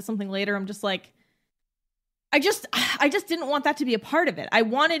develop into something later. I'm just like, I just didn't want that to be a part of it. I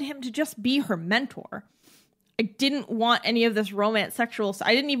wanted him to just be her mentor. I didn't want any of this romance sexual.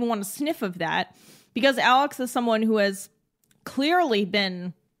 I didn't even want a sniff of that because Alex is someone who has clearly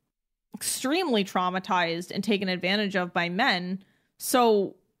been extremely traumatized and taken advantage of by men.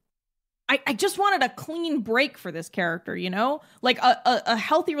 So I just wanted a clean break for this character, you know? Like a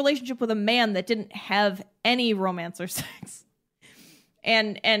healthy relationship with a man that didn't have any romance or sex.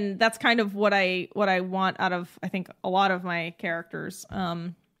 And that's kind of what I want out of, I think, a lot of my characters.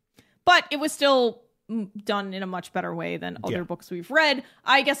 But it was still done in a much better way than other books we've read.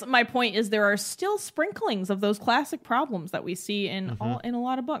 I guess my point is there are still sprinklings of those classic problems that we see in a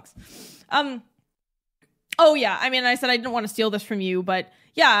lot of books. Oh yeah, I mean, I said I didn't want to steal this from you, but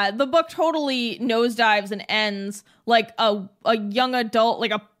yeah, the book totally nosedives and ends like a young adult,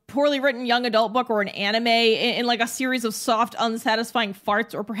 like a poorly written young adult book or an anime in like a series of soft, unsatisfying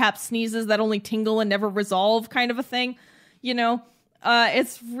farts or perhaps sneezes that only tingle and never resolve kind of a thing. You know,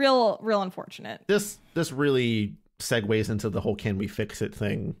 it's real unfortunate. This really segues into the whole "can we fix it"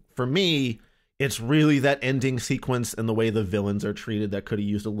 thing. For me, it's really that ending sequence and the way the villains are treated that could have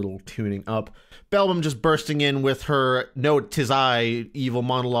used a little tuning up. Bellum just bursting in with her "No, 'tis I" evil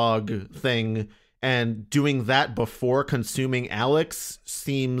monologue thing and doing that before consuming Alex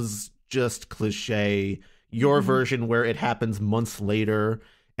seems just cliche. Your version where it happens months later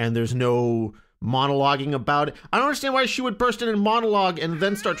and there's no monologuing about it. I don't understand why she would burst in and monologue and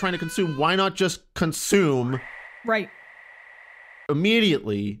then start trying to consume. Why not just consume right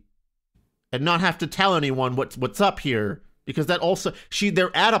immediately and not have to tell anyone what's up here? Because that also,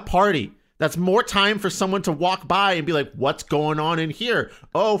 they're at a party. That's more time for someone to walk by and be like, what's going on in here?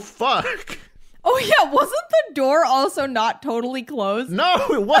 Oh, fuck. Oh, yeah. Wasn't the door also not totally closed? No,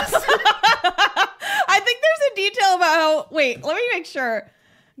 it wasn't. I think there's a detail about how, wait, let me make sure.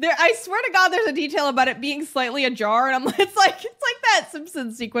 I swear to God, there's a detail about it being slightly ajar. And it's like that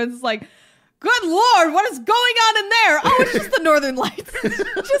Simpsons sequence. It's like, good Lord, what is going on in there? Oh, it's just the Northern Lights.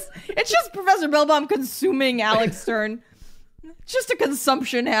 It's just Professor Bellbaum consuming Alex Stern. Just a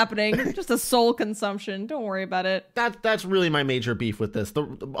consumption happening. Just a soul consumption. Don't worry about it. That's really my major beef with this.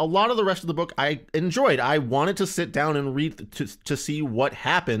 A lot of the rest of the book I enjoyed. I wanted to sit down and read to see what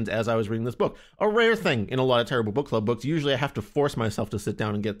happened as I was reading this book. A rare thing in a lot of Terrible Book Club books. Usually I have to force myself to sit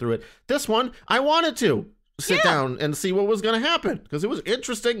down and get through it. This one, I wanted to sit down and see what was going to happen because it was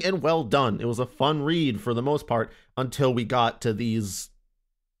interesting and well done. It was a fun read for the most part until we got to these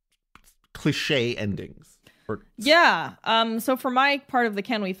cliche endings. Yeah. So for my part of the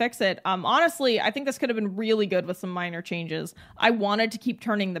Can We Fix It? Honestly, I think this could have been really good with some minor changes. I wanted to keep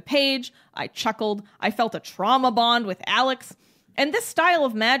turning the page. I chuckled. I felt a trauma bond with Alex. And this style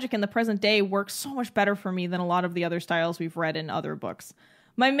of magic in the present day works so much better for me than a lot of the other styles we've read in other books.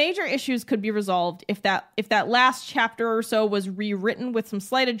 My major issues could be resolved if that last chapter or so was rewritten with some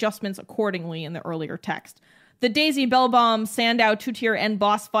slight adjustments accordingly in the earlier text. The Daisy Bellbaum, Sandow two-tier end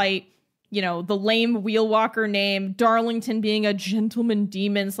boss fight, you know, the lame wheelwalker name, Darlington being a gentleman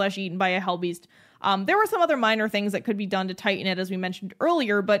demon / eaten by a hellbeast. There were some other minor things that could be done to tighten it, as we mentioned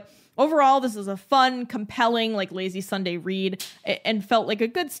earlier, but overall, this is a fun, compelling, like lazy Sunday read and felt like a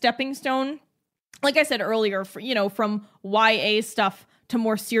good stepping stone. Like I said earlier, from YA stuff to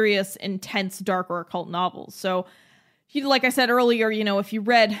more serious, intense, darker occult novels. So, like I said earlier, if you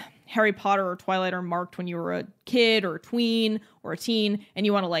read Harry Potter or Twilight are marked when you were a kid or a tween or a teen and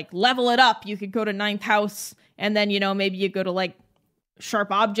you want to like level it up, you could go to ninth house and then, maybe you go to like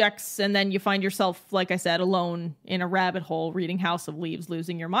sharp objects and then you find yourself, like I said, alone in a rabbit hole reading House of Leaves,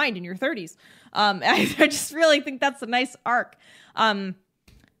 losing your mind in your 30s. I just really think that's a nice arc.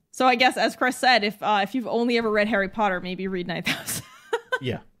 So I guess, as Chris said, if you've only ever read Harry Potter, maybe read Ninth House.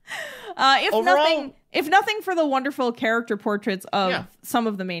 Yeah. If nothing for the wonderful character portraits of some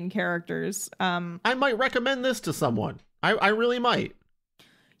of the main characters. I might recommend this to someone. I really might.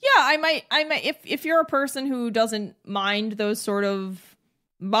 Yeah, I might. If you're a person who doesn't mind those sort of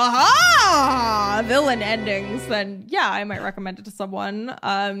villain endings, then yeah, I might recommend it to someone.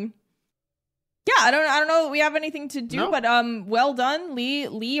 Yeah, I don't know that we have anything to do, but well done,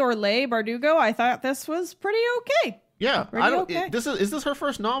 Leigh or Leigh Bardugo. I thought this was pretty okay. Yeah, okay. Is this her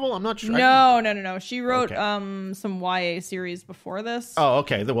first novel? I'm not sure. No. She wrote some YA series before this. Oh,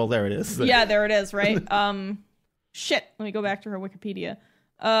 okay. Well, there it is. Yeah, there it is, right? Shit. Let me go back to her Wikipedia.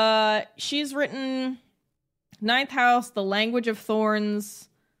 She's written Ninth House, The Language of Thorns,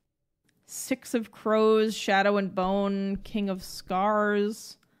 Six of Crows, Shadow and Bone, King of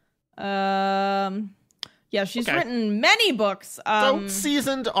Scars. Yeah, she's written many books. So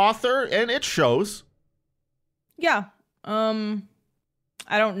seasoned author, and it shows. Yeah. I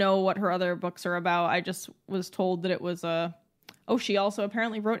don't know what her other books are about. I just was told that it was she also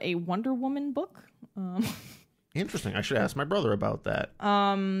apparently wrote a Wonder Woman book. Interesting. I should ask my brother about that.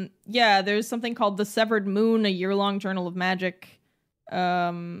 Yeah, there's something called The Severed Moon, a year-long journal of magic.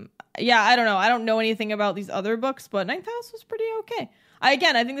 Yeah, I don't know. I don't know anything about these other books, but Ninth House was pretty okay. I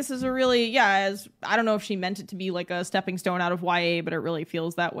think this is a really, I don't know if she meant it to be like a stepping stone out of YA, but it really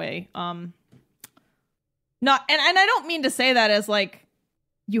feels that way. And I don't mean to say that as like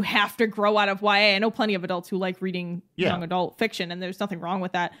you have to grow out of YA. I know plenty of adults who like reading young adult fiction, and there's nothing wrong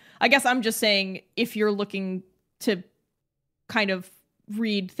with that. I guess I'm just saying if you're looking to kind of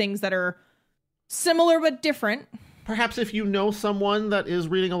read things that are similar but different. Perhaps if you know someone that is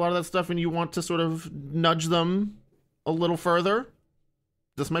reading a lot of that stuff and you want to sort of nudge them a little further,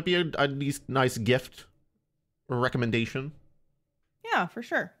 this might be a nice gift or recommendation. Yeah, for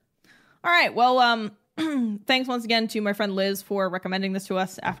sure. All right. Well, thanks once again to my friend Liz for recommending this to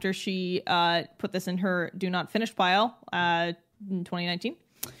us after she put this in her do not finish pile in 2019.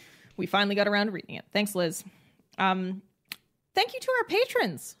 We finally got around to reading it. Thanks, Liz. Thank you to our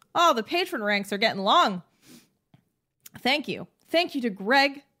patrons. Oh, the patron ranks are getting long. Thank you. Thank you to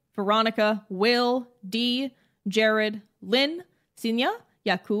Greg, Veronica, Will, Dee, Jared, Lynn, Sinya,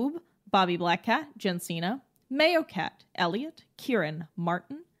 Yakub, Bobby Blackcat, Jensina, Mayo Cat, Elliot, Kieran,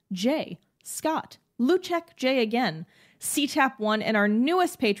 Martin, Jay, Scott, Luchek J again, CTAP1, and our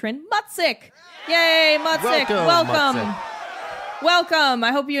newest patron, Mutsik. Yay, Mutsik. Welcome. Welcome.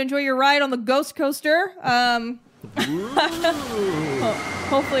 I hope you enjoy your ride on the Ghost Coaster.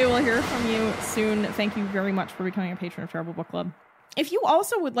 Hopefully we'll hear from you soon. Thank you very much for becoming a patron of Terrible Book Club. If you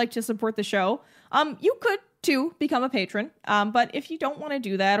also would like to support the show, you could too become a patron. But if you don't want to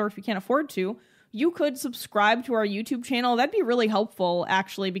do that, or if you can't afford to, you could subscribe to our YouTube channel. That'd be really helpful,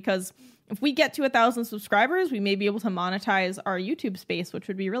 actually, because if we get to 1,000 subscribers, we may be able to monetize our YouTube space, which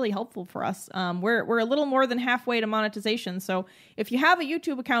would be really helpful for us. We're a little more than halfway to monetization. So if you have a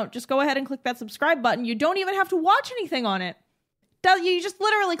YouTube account, just go ahead and click that subscribe button. You don't even have to watch anything on it. You just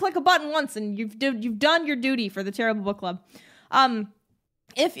literally click a button once and you've done your duty for the Terrible Book Club.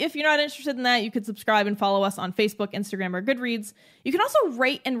 If you're not interested in that, you could subscribe and follow us on Facebook, Instagram, or Goodreads. You can also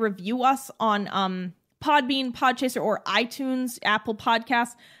rate and review us on Podbean, Podchaser, or iTunes, Apple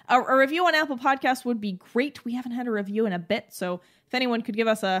Podcasts. A review on Apple Podcasts would be great. We haven't had a review in a bit, so if anyone could give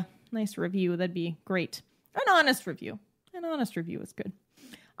us a nice review, that'd be great. An honest review. An honest review is good.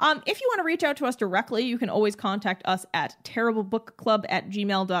 If you want to reach out to us directly, you can always contact us at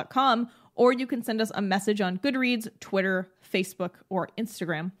terriblebookclub@gmail.com, or you can send us a message on Goodreads, Twitter, Facebook, or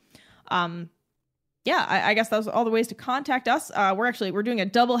Instagram. I guess those are all the ways to contact us. We're doing a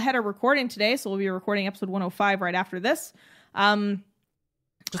double header recording today, so we'll be recording episode 105 right after this.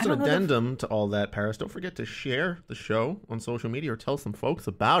 Just an addendum to all that, Paris. Don't forget to share the show on social media or tell some folks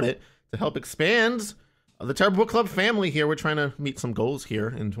about it to help expand the Terrible Book Club family here. We're trying to meet some goals here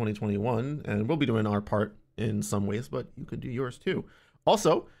in 2021, and we'll be doing our part in some ways, but you could do yours too.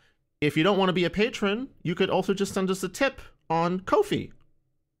 Also, if you don't want to be a patron, you could also just send us a tip on Ko-fi,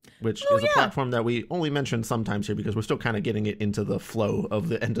 which is a platform that we only mention sometimes here because we're still kind of getting it into the flow of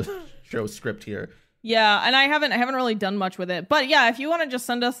the end of the show script here. Yeah, and I haven't really done much with it. But yeah, if you want to just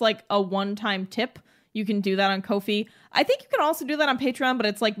send us like a one-time tip, you can do that on Ko-fi. I think you can also do that on Patreon, but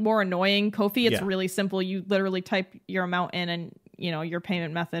it's like more annoying. Ko-fi, it's really simple. You literally type your amount in and your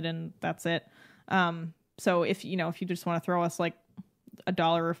payment method, and that's it. So if you just want to throw us like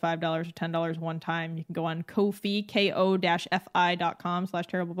 $1 or $5 or $10 one time, you can go on Ko-fi,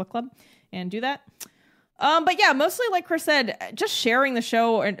 ko-fi.com/terriblebookclub and do that. But yeah, mostly like Chris said, just sharing the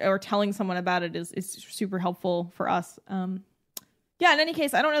show or telling someone about it is super helpful for us. Yeah, in any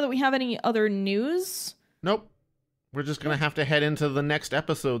case, I don't know that we have any other news. Nope. We're just going to have to head into the next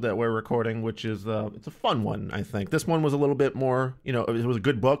episode that we're recording, which is, it's a fun one, I think. This one was a little bit more, it was a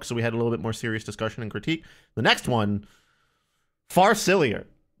good book, so we had a little bit more serious discussion and critique. The next one, far sillier.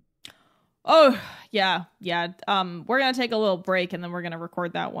 Oh, yeah. We're going to take a little break, and then we're going to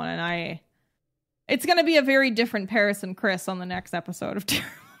record that one, and it's going to be a very different Paris and Chris on the next episode of Terrible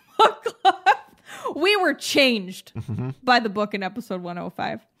Book Club. We were changed by the book in episode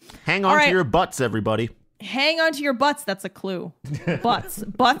 105. Hang on to your butts, everybody. Hang on to your butts. That's a clue.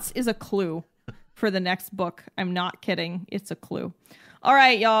 Butts is a clue for the next book. I'm not kidding. It's a clue. All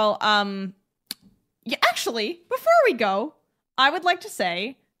right, y'all. Yeah, actually, before we go, I would like to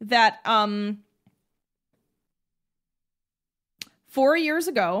say that 4 years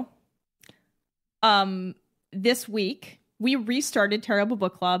ago, this week, we restarted Terrible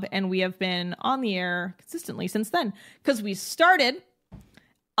Book Club, and we have been on the air consistently since then. Because we started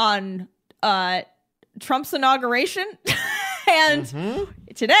on Trump's inauguration, and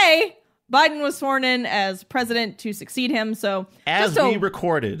today Biden was sworn in as president to succeed him. So as we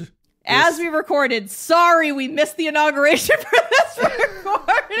recorded, sorry we missed the inauguration for this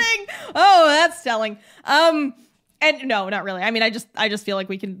recording. Oh, that's telling. And no, not really. I mean, I just feel like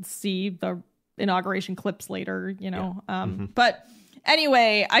we can see the inauguration clips later, but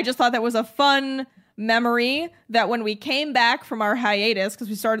anyway, I just thought that was a fun memory that when we came back from our hiatus, because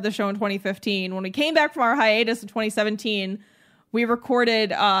we started the show in 2015, when we came back from our hiatus in 2017, we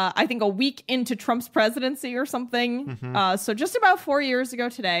recorded I think a week into Trump's presidency or something. So just about 4 years ago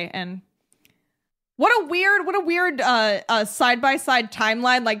today. And what a weird side-by-side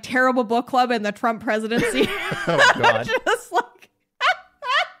timeline, like Terrible Book Club and the Trump presidency. Oh god. Just like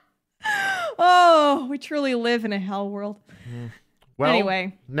oh, we truly live in a hell world. Well,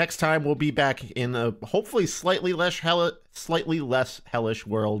 anyway, next time we'll be back in a hopefully slightly less hellish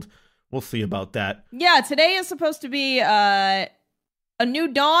world. We'll see about that. Yeah, today is supposed to be a new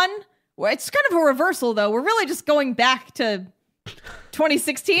dawn. It's kind of a reversal, though. We're really just going back to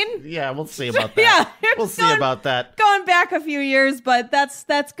 2016. Yeah, we'll see about that. Yeah, we'll see about that. Going back a few years, but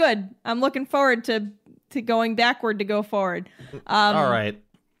that's good. I'm looking forward to going backward to go forward. All right.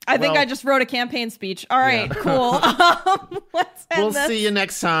 I think I just wrote a campaign speech. All right, cool. Let's end We'll see you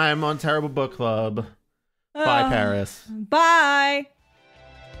next time on Terrible Book Club. Bye, Paris. Bye.